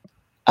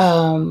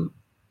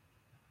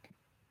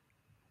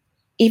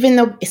 even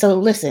though, so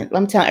listen,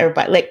 I'm telling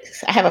everybody, like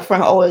I have a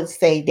friend who always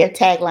say their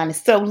tagline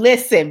is "So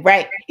listen,"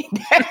 right?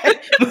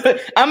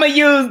 I'm gonna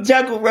use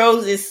Juggle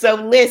Roses. So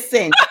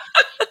listen,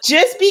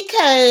 just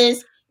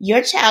because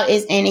your child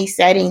is in a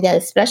setting that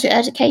is special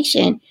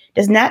education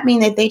does not mean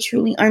that they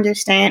truly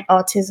understand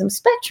autism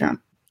spectrum.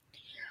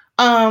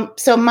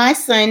 So my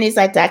son is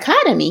like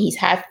dichotomy. He's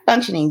high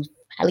functioning,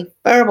 highly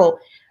verbal,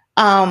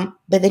 but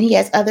then he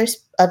has other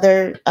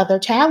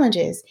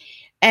challenges,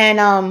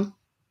 and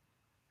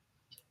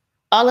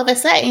all of a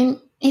sudden,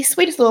 he's the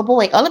sweetest little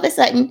boy. All of a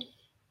sudden,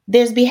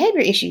 there's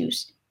behavior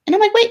issues, and I'm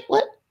like, wait,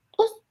 what's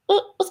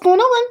going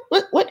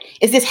on? What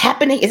is this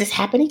happening? Is this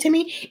happening to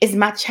me? Is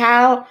my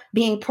child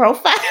being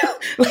profiled?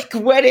 Like,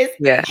 what is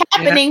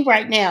happening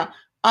right now?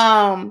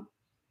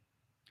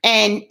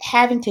 And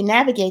having to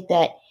navigate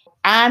that,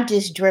 I'm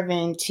just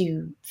driven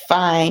to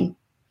find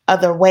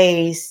other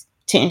ways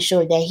to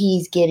ensure that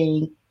he's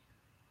getting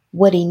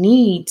what he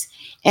needs.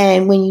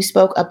 And when you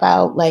spoke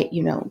about like,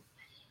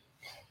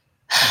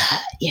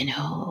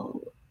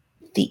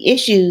 the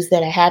issues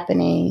that are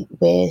happening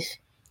with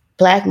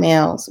Black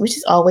males, which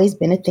has always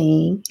been a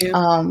thing.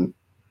 Yeah.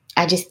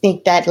 I just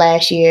think that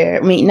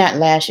not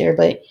last year,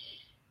 but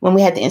when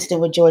we had the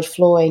incident with George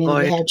Floyd and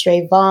we had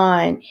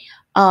Trayvon,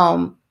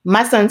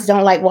 my sons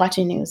don't like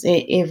watching news.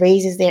 It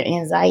raises their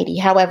anxiety.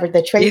 However,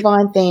 the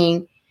Trayvon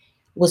thing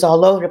was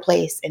all over the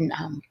place. And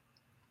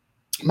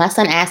my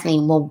son asked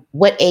me, well,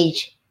 what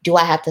age do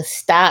I have to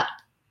stop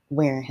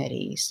wearing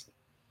hoodies?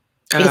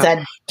 Because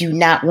I do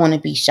not want to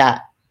be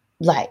shot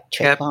like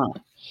Trayvon.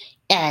 Yep.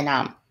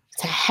 And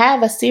to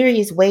have a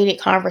serious weighted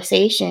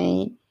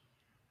conversation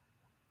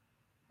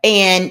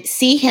and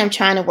see him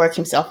trying to work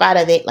himself out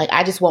of it, like,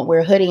 I just won't wear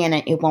a hoodie and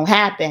it won't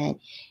happen,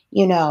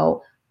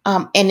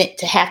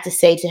 To have to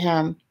say to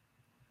him,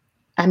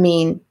 I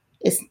mean,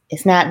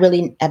 it's not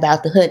really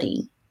about the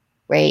hoodie,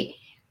 right?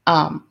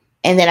 And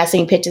then I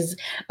seen pictures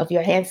of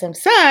your handsome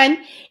son,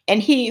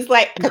 and he's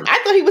like, because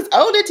I thought he was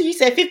older till you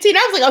said 15.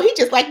 I was like, oh, he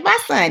just like my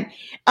son.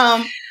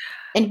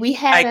 And we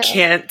had I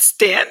can't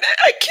stand it.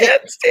 I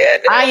can't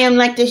stand it. I am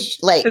like this,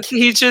 like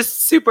he's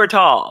just super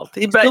tall.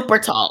 Super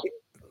tall.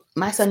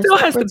 My son still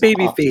is has the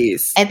baby tall.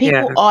 face, and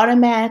people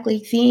automatically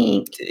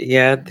think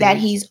that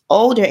he's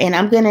older. And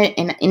I'm gonna,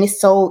 and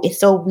it's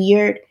so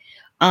weird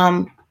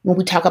when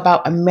we talk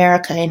about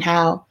America and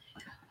how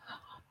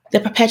the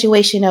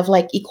perpetuation of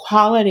like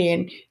equality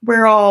and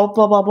we're all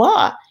blah blah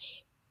blah.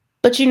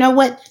 But you know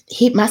what?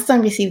 My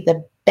son received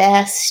the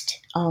best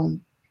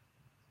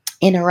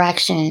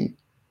interaction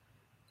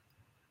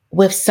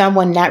with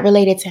someone not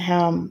related to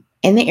him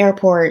in the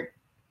airport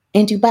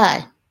in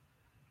Dubai.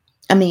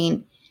 I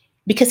mean,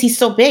 because he's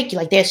so big,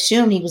 like they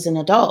assumed he was an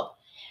adult.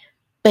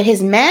 But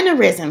his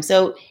mannerism,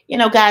 so,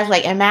 guys,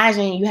 like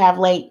imagine you have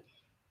like,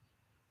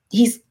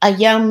 he's a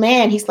young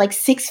man, he's like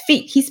 6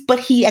 feet. But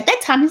at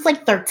that time he's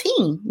like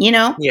 13,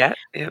 Yeah.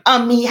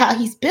 How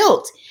he's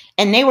built.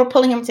 And they were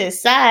pulling him to the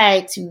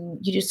side to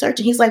do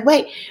searching. He's like,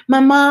 wait, my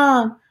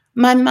mom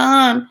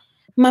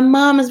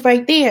is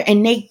right there.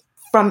 And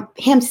from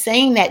him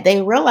saying that,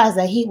 they realized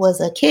that he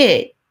was a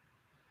kid.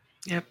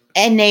 Yep.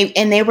 And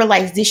they were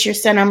like, is this your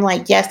son? I'm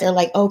like, yes. They're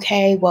like,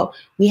 okay, well,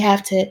 we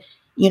have to,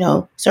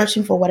 search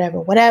him for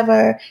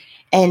whatever.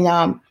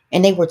 And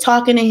they were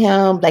talking to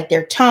him, like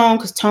their tone,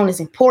 because tone is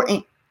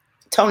important.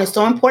 Tone is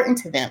so important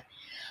to them.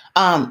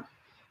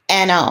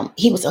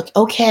 He was like,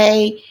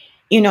 okay,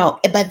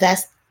 but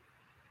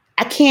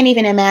I can't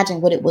even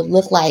imagine what it would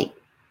look like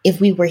if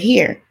we were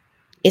here.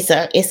 It's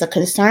a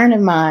concern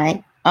of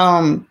mine,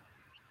 to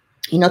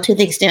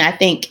the extent I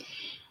think,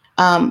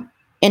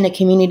 in the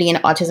community, in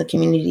the autism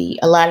community,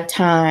 a lot of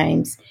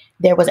times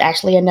there was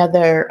actually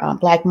another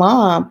Black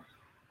mom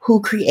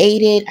who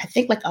created, I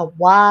think, like a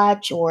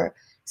watch or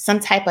some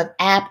type of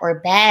app or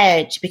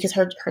badge because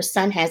her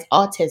son has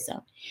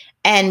autism.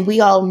 And we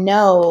all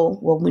know,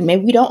 well,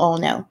 maybe we don't all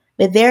know,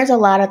 but there's a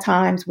lot of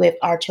times with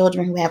our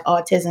children who have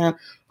autism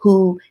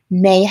who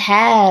may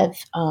have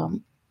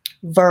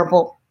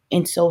verbal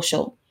and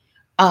social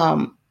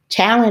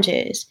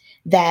challenges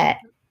that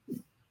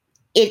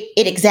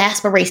it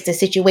exasperates the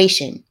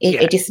situation.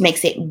 It just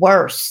makes it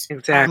worse.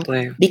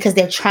 Exactly. Because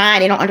they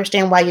don't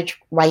understand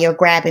why you're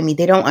grabbing me.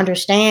 They don't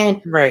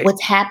understand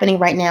what's happening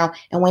right now.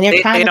 And when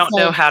they don't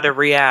know how to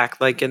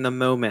react, like in the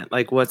moment,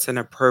 like what's an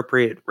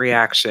appropriate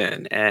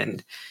reaction.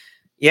 And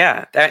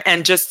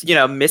and just,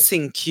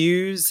 missing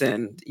cues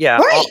and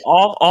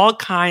all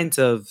kinds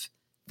of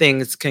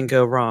things can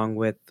go wrong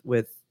with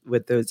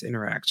those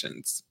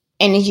interactions.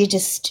 And you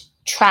just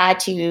try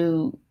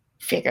to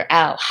figure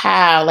out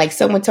how, like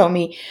someone told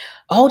me,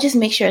 oh, just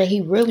make sure that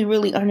he really,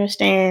 really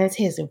understands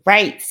his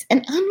rights.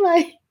 And I'm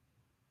like,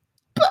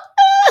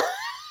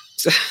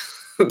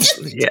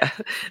 yeah,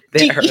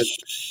 there are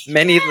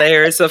many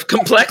layers of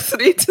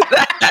complexity to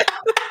that.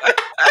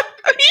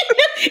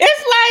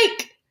 It's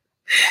like,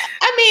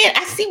 I mean,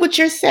 I see what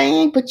you're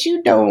saying, but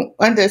you don't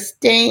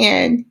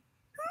understand.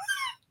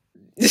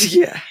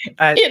 Yeah.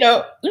 Me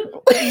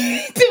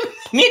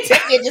and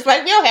Tiffany are just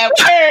like, we don't have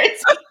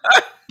words.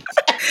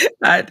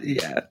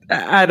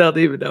 I don't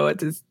even know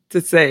what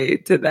to say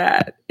to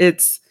that.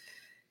 It's,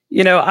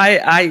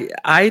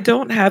 I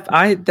don't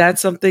have, that's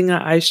something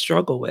that I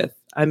struggle with.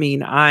 I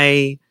mean,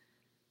 right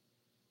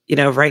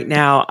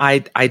now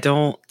I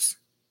don't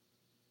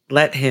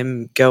let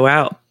him go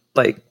out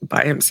like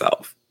by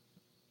himself.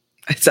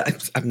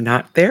 I'm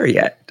not there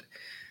yet.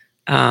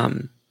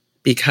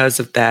 Because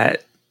of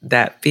that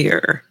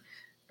fear.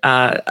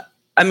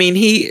 I mean,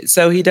 he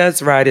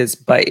does ride his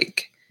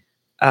bike.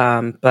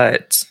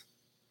 But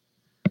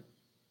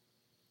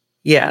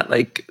yeah,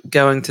 like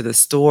going to the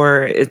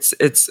store,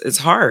 it's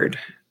hard.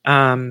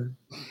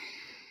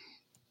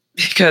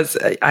 Because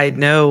I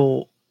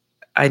know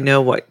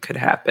what could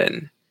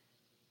happen.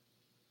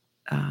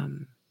 I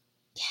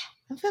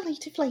feel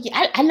like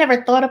I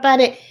never thought about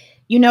it,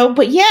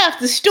 but yeah,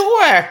 the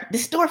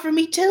store for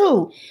me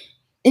too.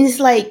 And it's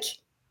like,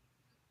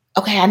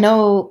 okay, I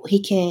know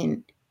he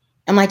can,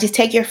 I'm like, just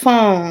take your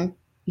phone,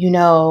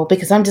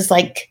 because I'm just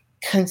like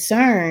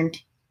concerned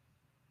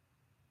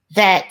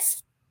that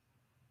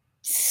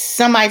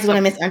somebody's going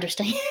to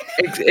misunderstand.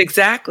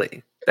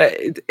 Exactly.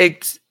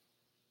 It's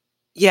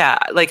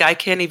like I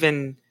can't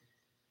even,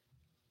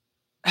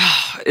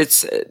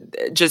 it's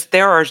just,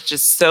 there are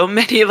just so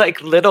many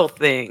like little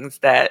things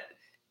that,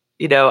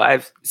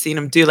 I've seen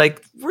him do,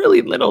 like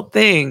really little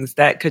things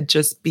that could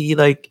just be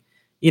like,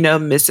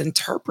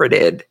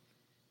 misinterpreted.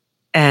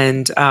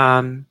 And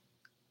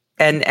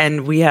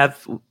we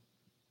have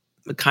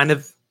a kind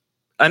of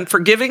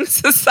unforgiving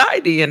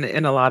society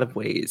in a lot of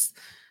ways.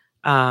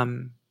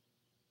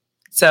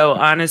 So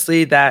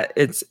honestly, that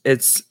it's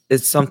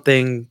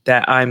something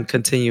that I'm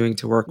continuing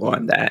to work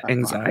on, that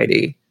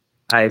anxiety.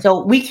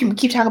 So we can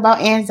keep talking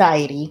about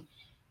anxiety.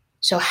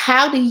 So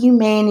how do you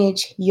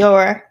manage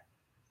your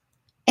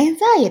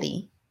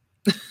anxiety?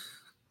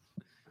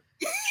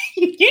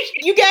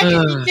 You got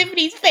to see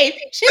Tiffany's face.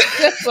 She's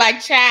just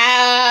like,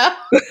 child.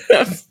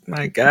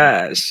 My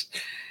gosh.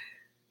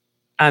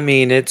 I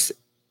mean, it's,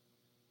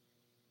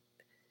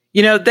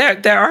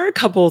 there are a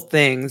couple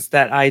things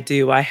that I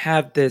do. I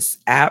have this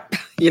app,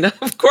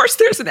 of course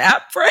there's an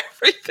app for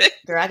everything.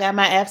 Girl, I got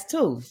my apps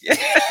too.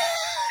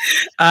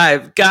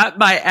 I've got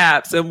my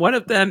apps, and one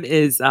of them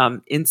is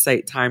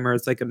Insight Timer.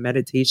 It's like a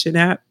meditation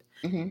app.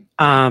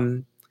 Mm-hmm.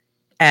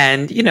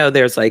 And,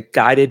 there's like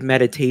guided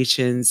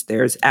meditations,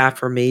 there's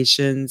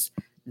affirmations.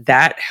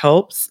 That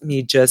helps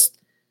me just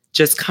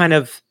kind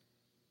of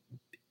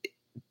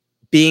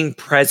being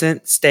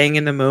present, staying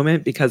in the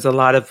moment, because a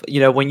lot of,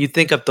 when you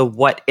think of the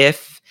what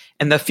if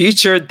and the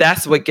future,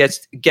 that's what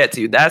gets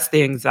you. That's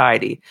the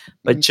anxiety.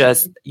 But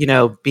just,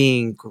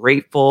 being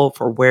grateful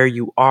for where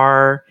you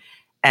are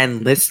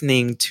and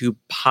listening to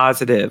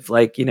positive,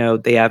 like,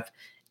 they have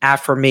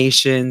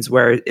affirmations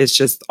where it's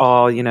just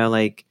all,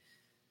 like,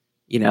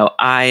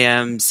 I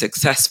am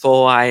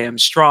successful, I am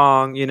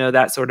strong,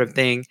 that sort of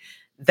thing.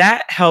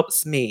 That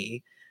helps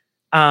me.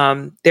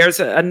 There's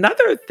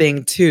another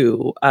thing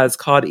too. It's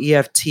called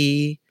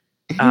EFT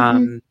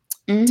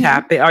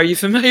tapping. Are you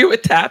familiar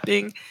with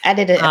tapping? I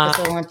did an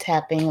episode on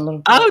tapping a little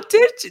bit. Oh,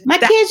 did you? My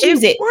kids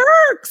use it.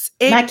 Works.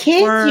 My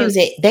kids use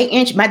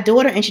it. My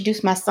daughter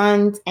introduced my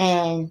sons,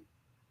 and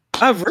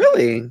oh,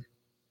 really?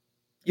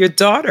 Your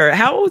daughter?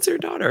 How old's your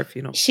daughter? If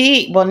you know,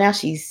 now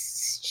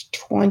she's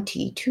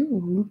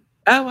 22.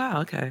 Oh, wow.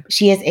 Okay.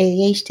 She has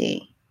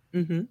ADHD.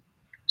 Mm-hmm.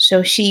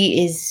 So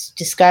she is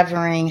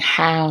discovering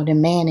how to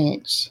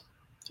manage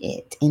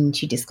it. And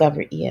she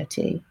discovered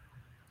EFT.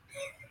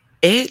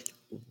 It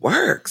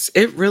works.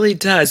 It really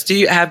does.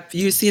 Have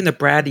you seen the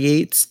Brad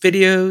Yates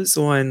videos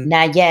on?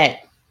 Not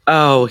yet.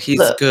 Oh,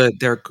 he's good.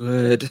 They're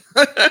good.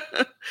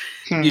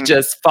 You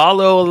just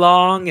follow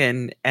along,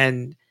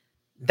 and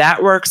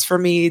that works for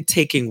me.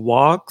 Taking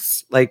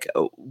walks, like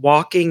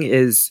walking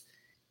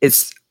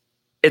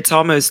it's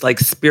almost like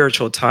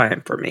spiritual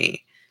time for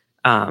me.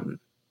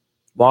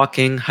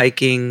 Walking,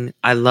 hiking.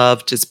 I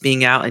love just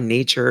being out in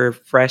nature,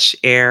 fresh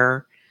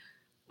air.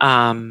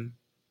 And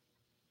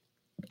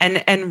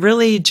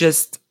really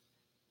just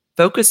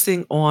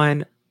focusing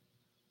on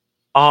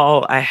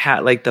all I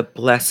had, like the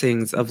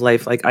blessings of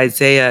life. Like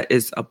Isaiah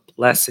is a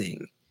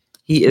blessing.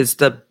 He is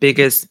the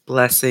biggest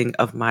blessing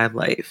of my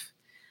life.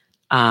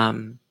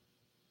 And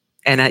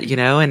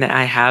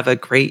I have a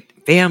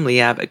great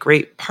family. I have a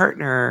great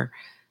partner.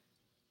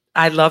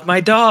 I love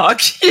my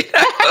dog.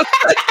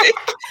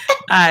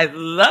 I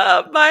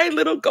love my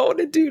little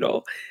golden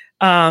doodle.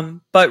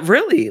 But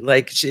really,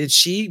 like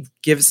she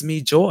gives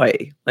me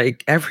joy.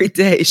 Like every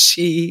day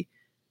So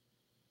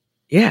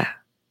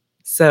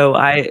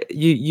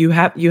you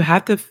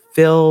have to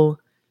fill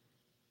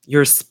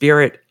your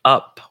spirit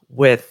up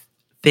with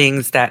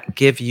things that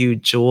give you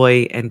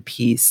joy and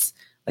peace.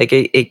 Like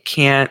it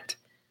can't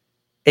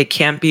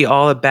be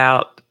all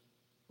about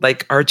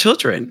like our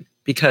children,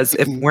 because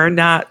if we're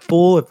not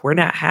full, if we're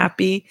not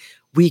happy,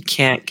 we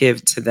can't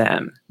give to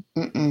them.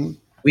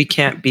 We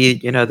can't be,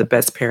 the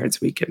best parents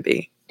we can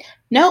be.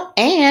 No,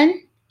 and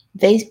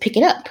they pick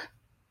it up.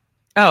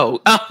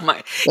 Oh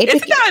my.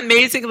 Isn't that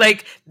amazing?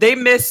 Like they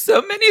miss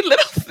so many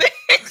little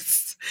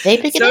things. They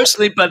pick it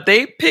socially, but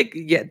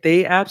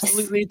they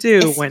absolutely do.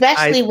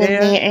 Especially when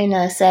they're in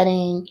a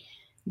setting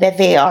that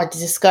they are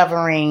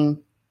discovering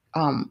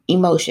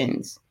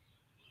emotions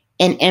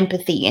and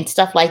empathy and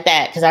stuff like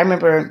that. Because I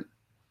remember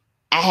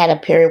I had a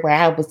period where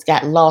I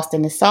got lost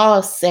in the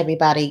sauce.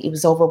 Everybody, it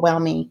was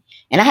overwhelming.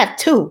 And I have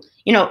two,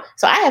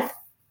 so I have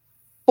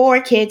 4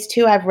 kids,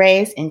 2 I've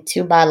raised and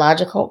 2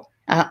 biological.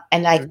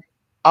 And like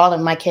all of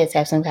my kids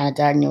have some kind of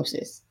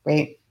diagnosis,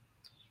 right?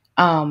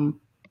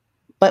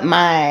 But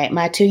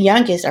my 2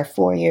 youngest are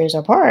 4 years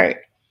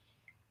apart.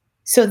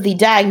 So the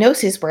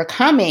diagnoses were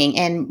coming.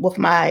 And with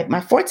my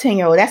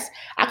 14-year-old,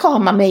 I call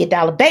him my $1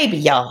 million baby,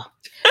 y'all.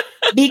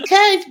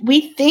 Because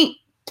we think,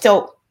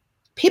 so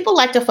people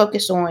like to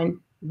focus on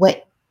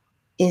what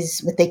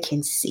they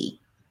can see,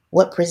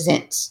 what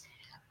presents.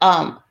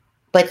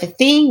 But the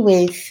thing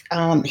with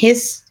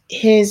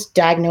his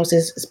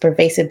diagnosis is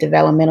pervasive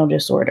developmental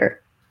disorder,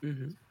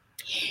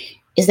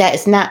 is that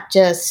it's not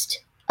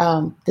just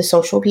the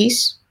social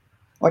piece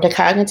or the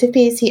cognitive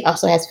piece. He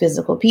also has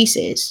physical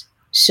pieces.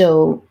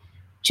 So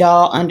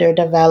jaw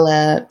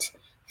underdeveloped,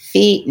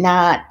 feet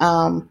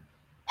are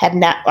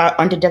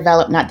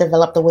underdeveloped, not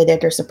developed the way that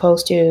they're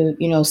supposed to,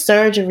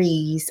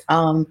 surgeries,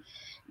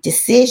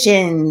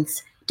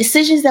 decisions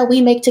that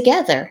we make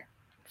together,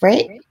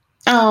 right?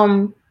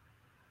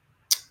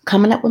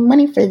 Coming up with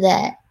money for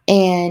that.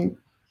 And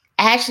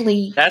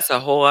actually, that's a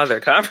whole other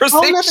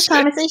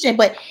conversation.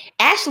 But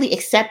actually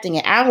accepting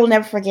it. I will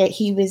never forget,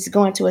 he was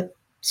going to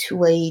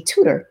a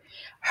tutor.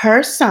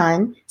 Her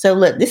son, so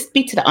look, this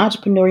speaks to the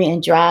entrepreneurial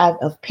and drive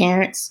of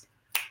parents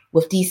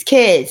with these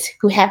kids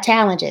who have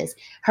challenges.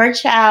 Her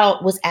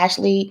child was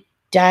actually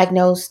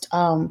diagnosed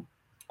on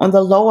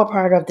the lower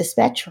part of the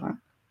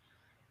spectrum.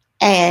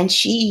 And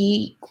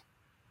she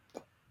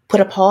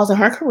put a pause on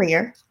her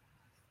career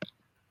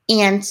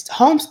and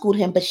homeschooled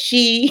him, but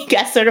she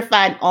got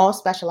certified in all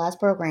specialized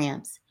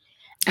programs.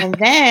 And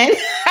then,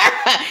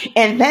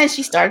 and then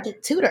she started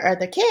to tutor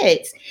other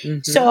kids. Mm-hmm.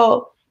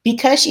 So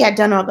because she had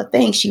done all the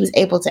things, she was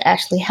able to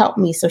actually help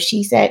me. So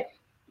she said,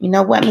 you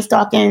know what, Ms.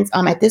 Dawkins,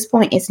 at this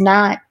point, it's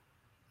not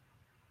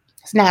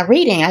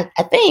reading.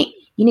 I think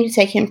you need to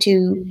take him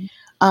to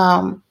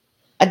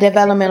a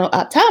developmental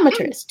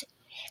optometrist.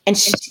 And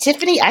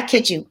Tiffany, I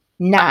kid you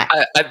not.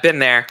 I've been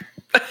there.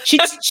 She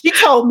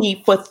told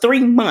me for 3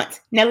 months.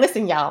 Now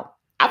listen, y'all,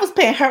 I was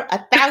paying her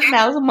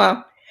 $1,000 a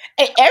month.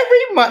 And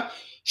every month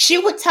she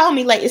would tell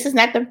me, like, this is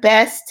not the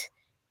best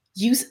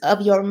use of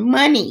your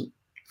money,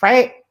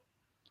 right?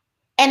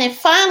 And then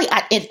finally,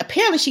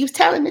 apparently she was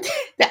telling the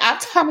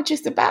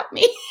optometrist about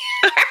me.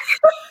 So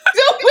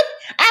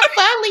I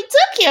finally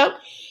took him.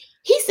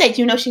 He said,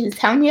 you know, she was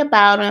telling me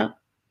about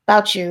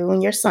you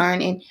and your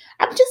son. And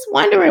I'm just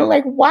wondering,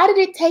 like, why did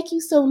it take you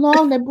so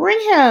long to bring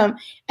him?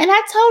 And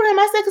I told him,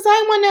 I said, because I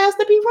didn't want nothing else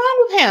to be wrong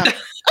with him.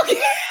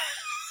 Like,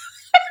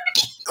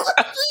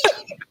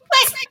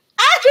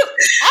 I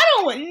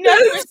don't want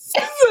nothing.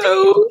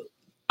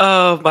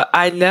 But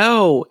I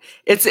know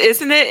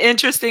isn't it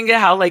interesting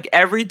how like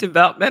every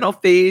developmental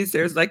phase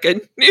there's like a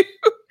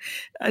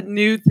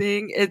new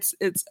thing. It's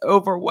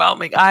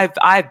overwhelming.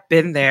 I've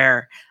been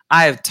there.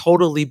 I've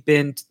totally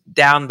been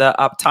down the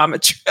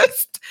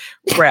optometrist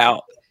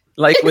route,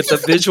 like with the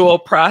visual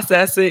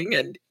processing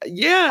and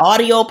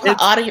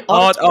auditory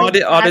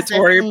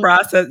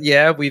process.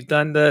 Yeah, we've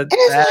done the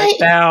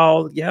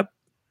bowel. Yep.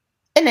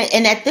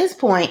 And at this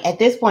point,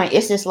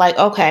 it's just like,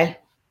 okay,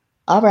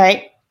 all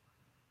right.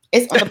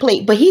 It's on the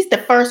plate, but he's the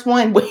first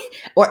one.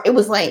 Or it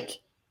was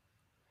like,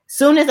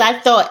 soon as I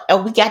thought,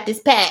 oh, we got this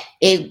pat,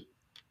 it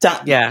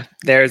dumped. Yeah,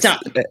 there's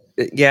Dump.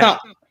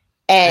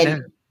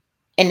 And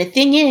the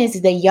thing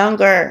is, the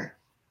younger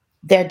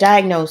they're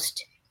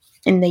diagnosed,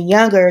 and the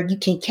younger you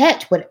can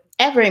catch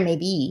whatever it may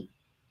be,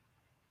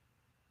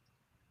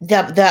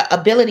 the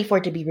ability for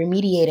it to be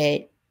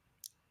remediated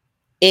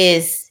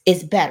is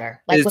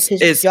better. Like with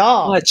his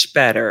jaw, much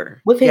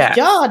better. With his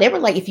jaw, they were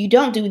like, if you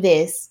don't do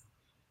this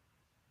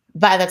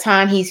by the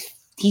time he's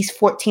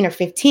 14 or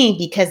 15,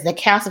 because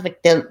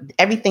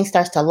everything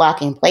starts to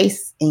lock in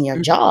place in your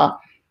jaw.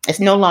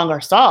 It's no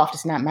longer soft.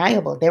 It's not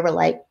malleable. They were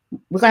like,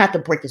 we're going to have to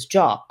break his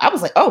jaw. I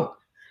was like, oh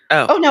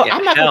no,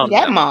 I'm not going to be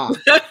that mom.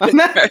 I'm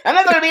not going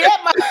to be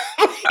that mom.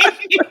 I'm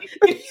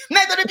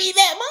not going to be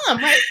that mom.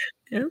 Right?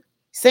 Yeah.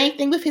 Same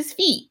thing with his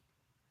feet.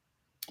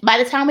 By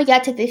the time we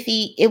got to the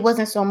feet, it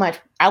wasn't so much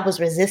I was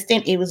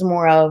resistant. It was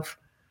more of,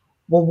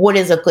 well, what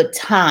is a good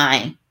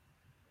time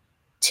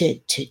to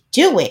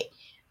do it?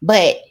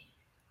 But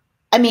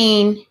I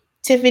mean,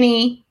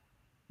 Tiffany,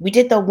 we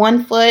did the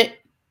 1 foot.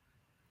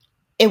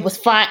 It was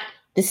fine.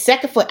 The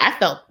second foot, I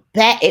felt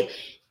bad.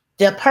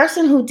 The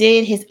person who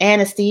did his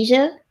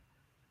anesthesia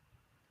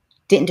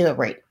didn't do it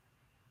right.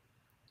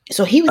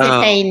 So he was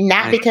in pain,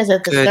 not because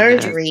of the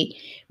surgery,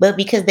 but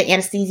because the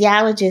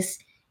anesthesiologist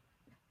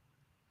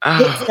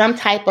hit some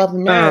type of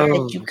nerve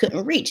that you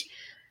couldn't reach.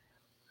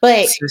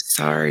 But so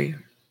sorry.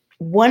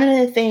 One of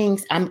the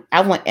things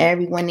I want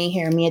everyone in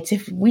here, me and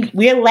Tiffany,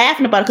 we're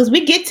laughing about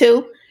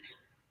it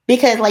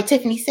because like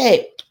Tiffany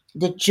said,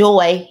 the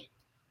joy,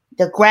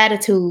 the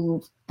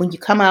gratitude when you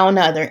come out on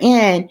the other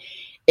end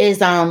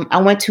is, I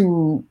went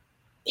to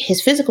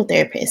his physical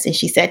therapist and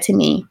she said to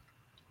me,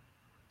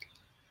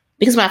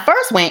 because when I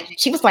first went,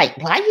 she was like,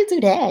 why you do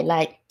that?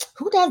 Like,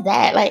 who does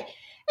that? Like,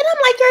 and I'm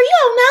like, girl, you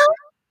don't know.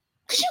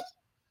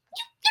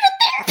 You're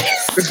a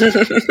therapist.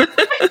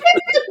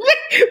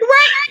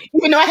 Right?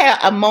 Even though I had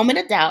a moment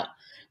of doubt.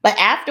 But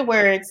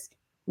afterwards,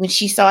 when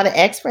she saw the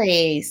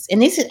x-rays,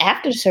 and this is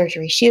after the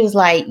surgery, she was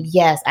like,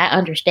 yes, I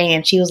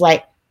understand. She was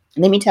like,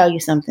 let me tell you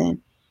something.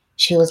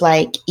 She was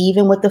like,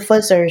 even with the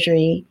foot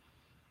surgery,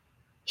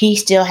 he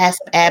still has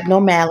some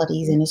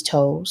abnormalities in his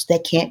toes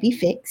that can't be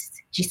fixed.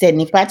 She said,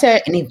 and if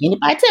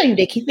anybody tell you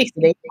they can fix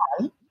it, they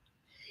can.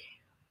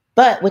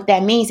 But what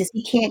that means is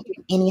he can't do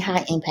any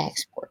high impact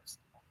sports.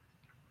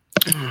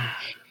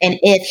 And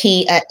if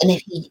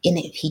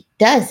he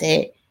does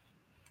it,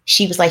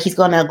 she was like, he's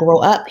going to grow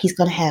up. He's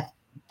going to have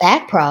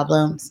back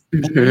problems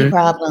and knee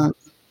problems,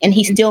 and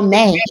he still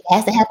may. He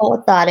has to have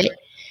orthotic.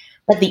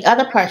 But the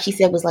other part she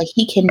said was like,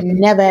 he can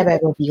never ever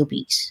be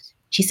obese.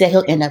 She said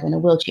he'll end up in a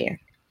wheelchair.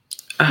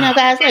 Now,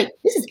 guys, like,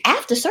 this is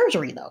after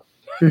surgery though.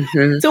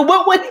 So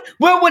what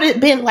would it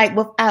have been like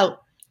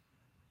without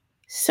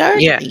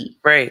surgery? Yeah,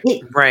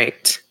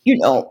 right. You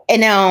know,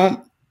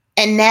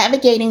 and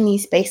navigating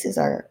these spaces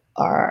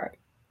are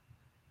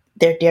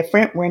they're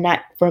different. We're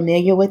not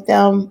familiar with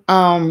them.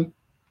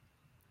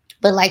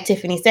 But like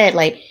Tiffany said,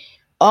 like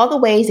all the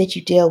ways that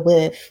you deal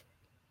with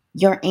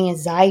your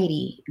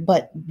anxiety.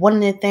 But one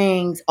of the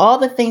things, all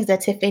the things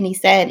that Tiffany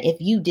said, if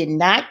you did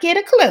not get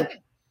a clue,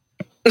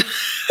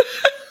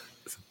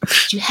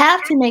 you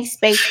have to make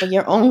space for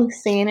your own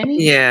sanity.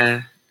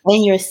 Yeah.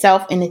 And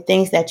yourself and the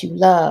things that you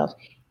love.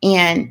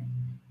 And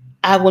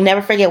I will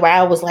never forget where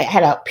I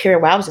had a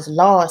period where I was just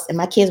lost and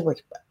my kids were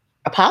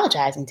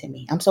apologizing to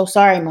me. I'm so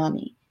sorry,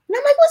 mommy. And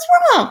I'm like, what's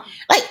wrong?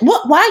 Like,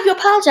 what? Why are you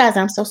apologizing?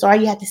 I'm so sorry.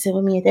 You have to sit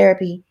with me in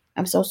therapy.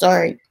 I'm so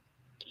sorry.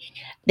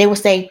 They would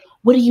say,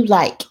 what do you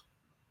like?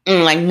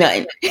 Like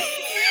nothing. They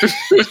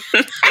were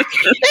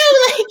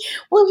like,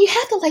 well, you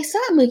have to like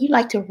something. You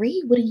like to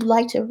read. What do you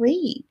like to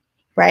read?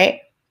 Right.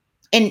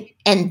 And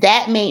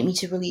that made me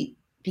to really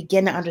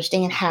begin to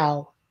understand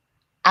how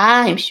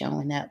I'm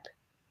showing up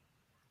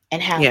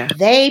and how Yeah.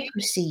 they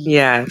perceive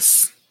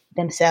Yes.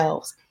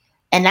 themselves.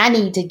 And I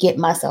need to get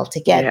myself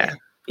together.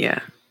 Yeah.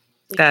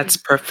 That's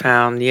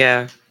profound.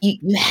 Yeah.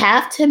 You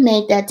have to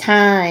make that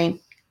time.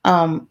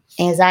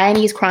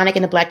 Anxiety is chronic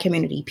in the Black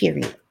community,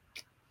 period.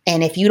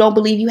 And if you don't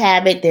believe you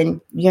have it, then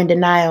you're in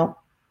denial.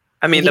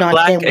 I mean, the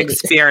Black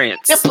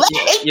experience,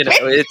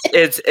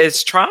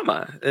 it's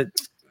trauma.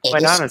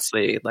 Quite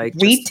honestly, like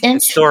just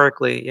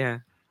historically, yeah.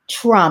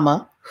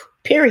 Trauma,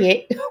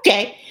 period.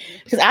 Okay.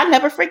 Because I'll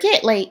never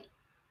forget, like,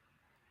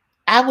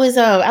 I was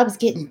acupuncture.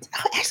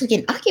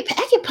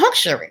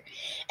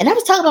 And I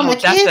was talking about my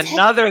kids. That's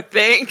another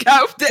thing.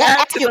 I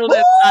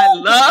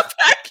love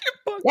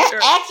acupuncture.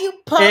 That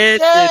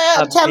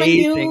acupuncture, I'm telling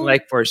you.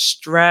 Like for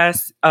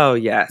stress. Oh,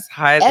 yes.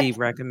 Highly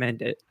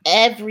recommend it.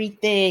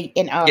 Everything.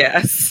 And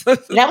yes.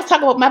 And I was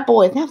talking about my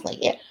boys. And I was like,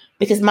 yeah.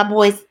 Because my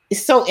boys,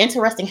 it's so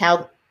interesting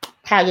how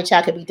your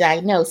child could be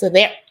diagnosed. So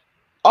they're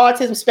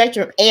autism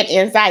spectrum and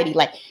anxiety.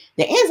 Like,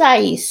 the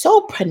anxiety is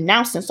so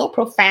pronounced and so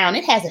profound.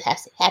 It has to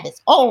have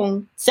its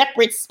own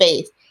separate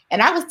space.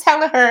 And I was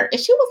telling her, and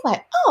she was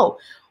like, oh,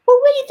 well,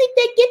 where do you think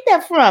they get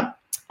that from?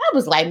 I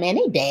was like, man,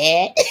 they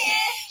bad.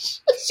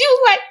 She was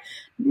like,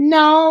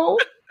 no.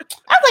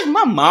 I was like,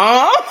 my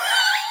mom.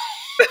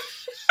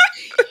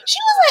 She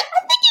was like, I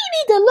think you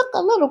need to look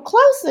a little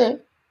closer. I said,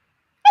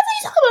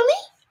 you talking about me?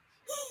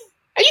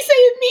 Are you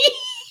saying me?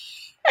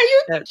 Are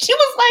you? She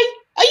was like,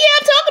 oh, yeah,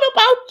 I'm talking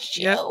about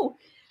you. Yep.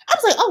 I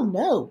was like, oh,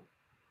 no.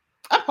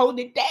 I'm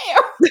holding it down.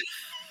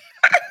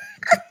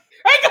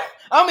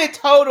 I'm in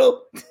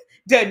total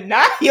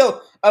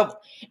denial of,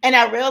 and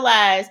I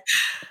realized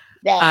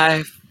that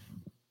I've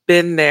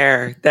been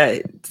there.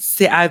 I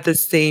have the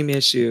same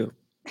issue.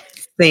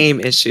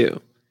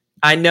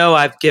 I know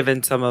I've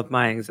given some of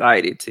my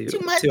anxiety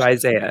to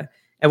Isaiah,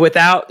 and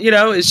without,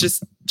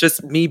 it's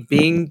just me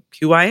being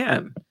who I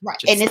am.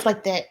 Right, and it's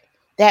like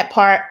that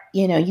part.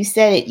 You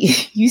said it.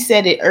 You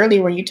said it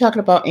earlier when you're talking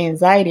about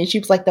anxiety, and she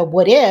was like, "The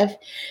what if,"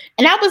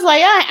 and I was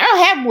like, "I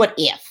don't have what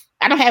if.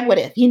 I don't have what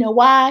if. You know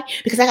why?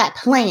 Because I got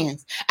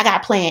plans. I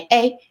got plan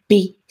A,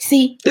 B,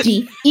 C,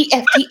 D, E,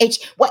 F, G,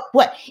 H.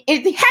 What?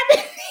 Anything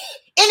happens,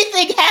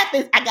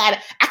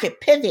 I can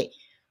pivot.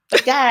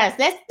 But guys,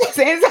 that's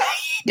anxiety.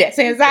 That's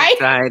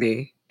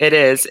anxiety. It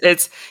is.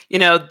 It's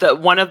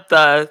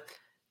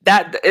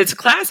it's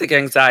classic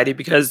anxiety,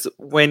 because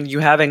when you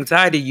have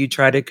anxiety, you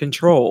try to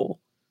control.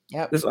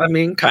 Yep.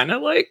 Kind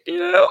of like,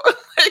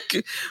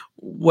 like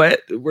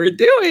what we're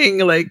doing,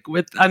 like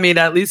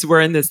at least we're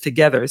in this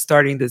together,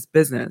 starting this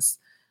business.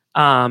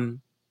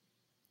 But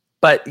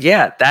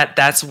yeah,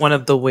 that's one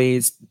of the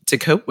ways to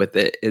cope with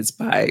it is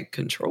by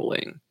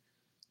controlling.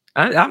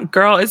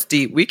 Girl, it's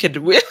deep.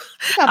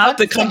 I'll have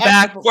to come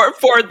back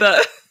for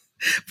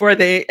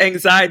the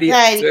anxiety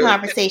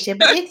conversation.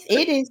 But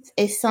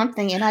it's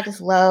something, and I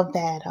just love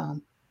that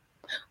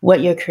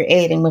what you're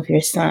creating with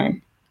your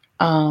son.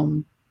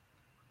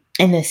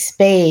 In the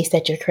space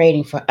that you're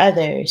creating for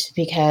others,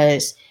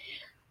 because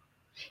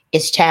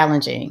it's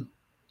challenging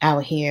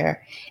out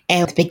here.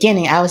 And at the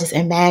beginning, I was just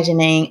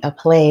imagining a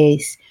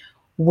place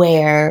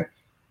where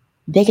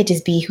they could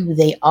just be who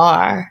they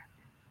are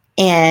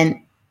and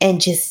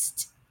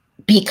just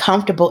be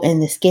comfortable in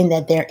the skin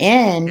that they're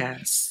in.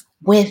 Yes.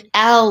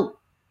 Without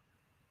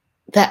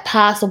that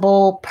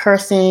possible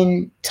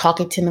person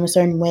talking to them a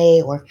certain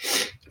way or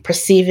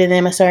perceiving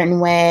them a certain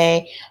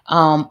way.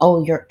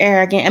 Oh, you're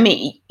arrogant.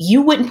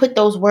 You wouldn't put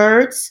those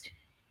words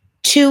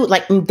to,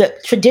 like,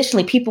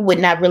 traditionally people would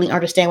not really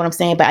understand what I'm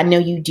saying, but I know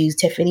you do,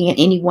 Tiffany, and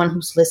anyone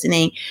who's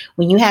listening.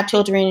 When you have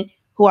children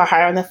who are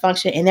higher on the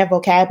function in their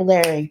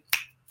vocabulary,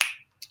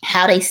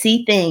 how they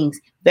see things,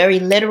 very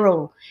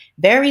literal.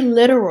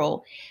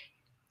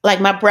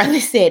 Like my brother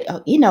said,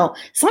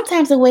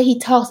 sometimes the way he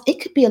talks, it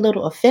could be a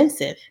little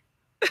offensive.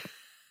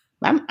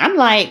 I'm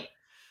like,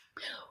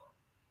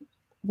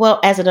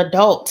 well, as an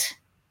adult,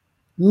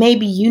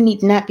 maybe you need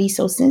to not be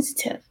so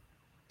sensitive,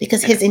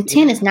 because his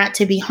intent is not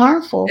to be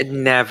harmful.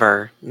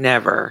 Never.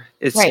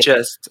 It's right.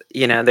 Just,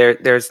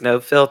 there's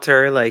no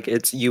filter. Like,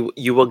 it's you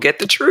will get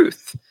the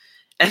truth.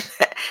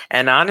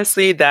 And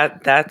honestly,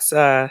 that's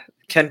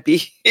can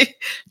be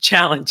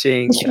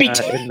challenging. It can be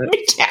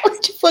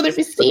challenging for the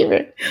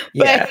receiver.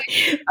 Yeah.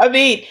 But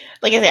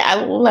like I said, I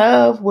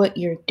love what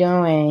you're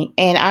doing.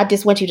 And I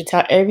just want you to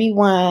tell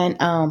everyone,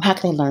 how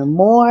can they learn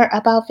more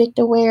about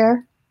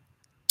VictorWare?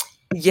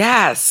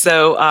 Yeah,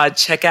 so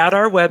check out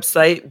our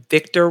website,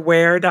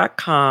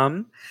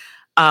 victorware.com.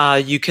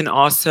 You can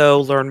also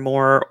learn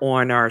more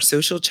on our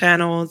social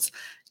channels.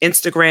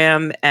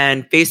 Instagram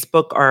and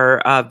Facebook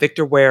are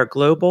VictorWare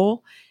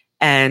Global.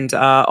 And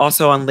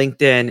also on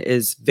LinkedIn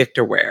is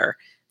VictorWare.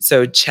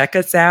 So check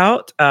us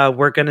out.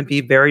 We're going to be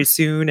very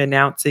soon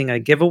announcing a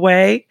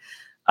giveaway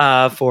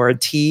for a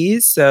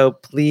tease. So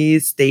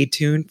please stay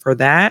tuned for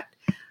that.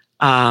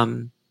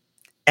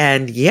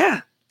 And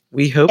yeah,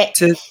 we hope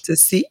to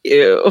see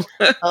you.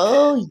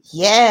 Oh,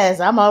 yes.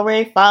 I'm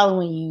already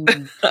following you.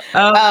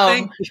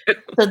 Thank you.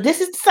 So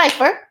this is the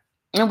cipher.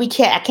 And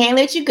I can't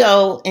let you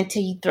go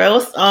until you throw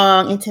a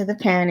song into the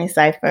parenting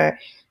cipher.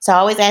 So I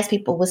always ask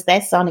people, what's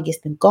that song that gets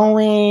them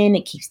going?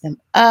 It keeps them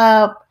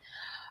up.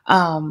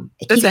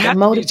 Does it have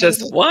to be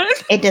just one?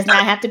 It does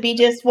not have to be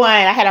just one.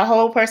 I had a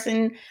whole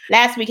person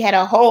last week had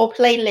a whole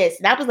playlist.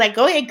 And I was like,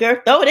 go ahead, girl,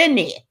 throw it in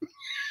there.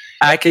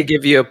 I could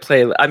give you a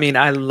playlist. I mean,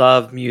 I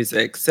love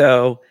music.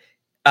 So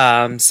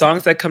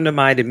songs that come to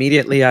mind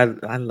immediately, I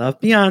love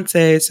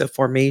Beyonce. So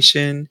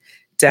Formation,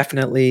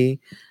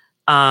 definitely.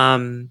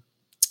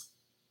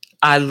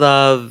 I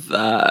love,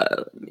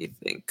 let me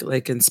think,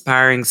 like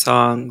inspiring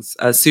songs.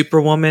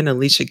 Superwoman,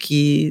 Alicia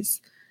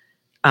Keys.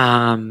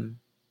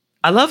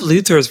 I love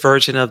Luther's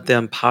version of The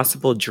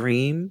Impossible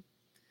Dream.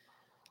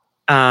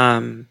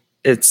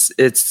 It's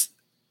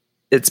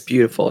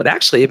beautiful.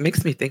 It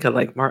makes me think of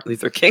like Martin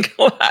Luther King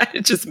a lot.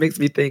 It just makes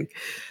me think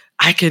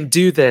I can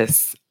do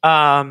this.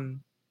 Hero,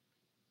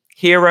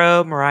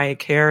 Mariah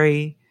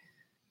Carey.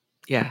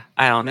 Yeah,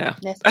 I don't know.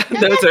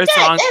 Those are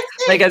songs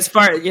like as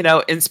far,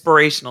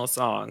 inspirational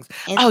songs.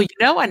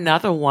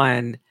 Another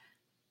one.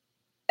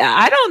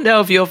 I don't know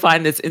if you'll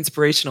find this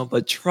inspirational,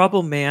 but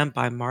Trouble Man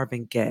by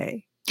Marvin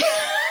Gaye.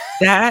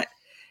 That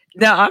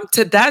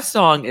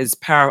song is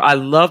powerful. I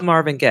love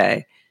Marvin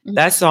Gaye.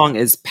 That song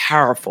is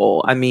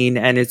powerful. I mean,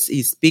 and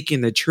he's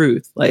speaking the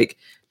truth. Like,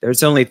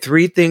 there's only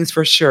 3 things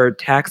for sure: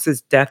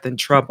 taxes, death, and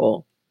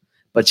trouble.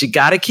 But you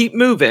got to keep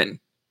moving.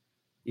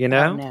 Oh,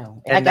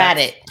 no. I got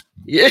it.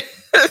 Yeah.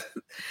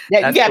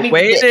 That's the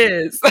way it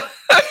is.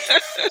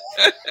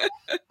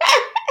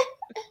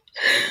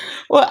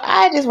 Well,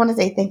 I just want to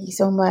say thank you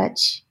so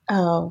much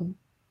for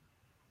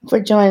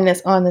joining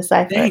us on the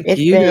Cipher. Thank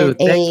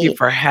you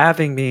for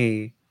having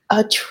me.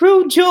 A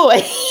true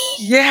joy.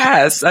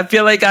 Yes, I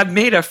feel like I've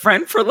made a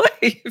friend for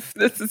life.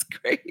 This is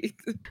great.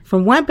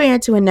 From one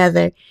parent to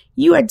another,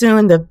 you are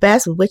doing the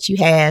best with what you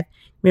have.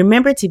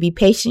 Remember to be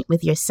patient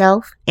with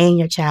yourself and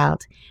your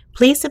child.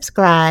 Please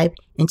subscribe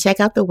and check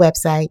out the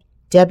website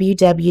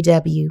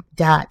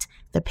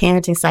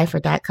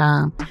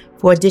www.theparentingscipher.com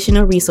for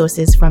additional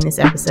resources from this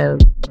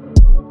episode.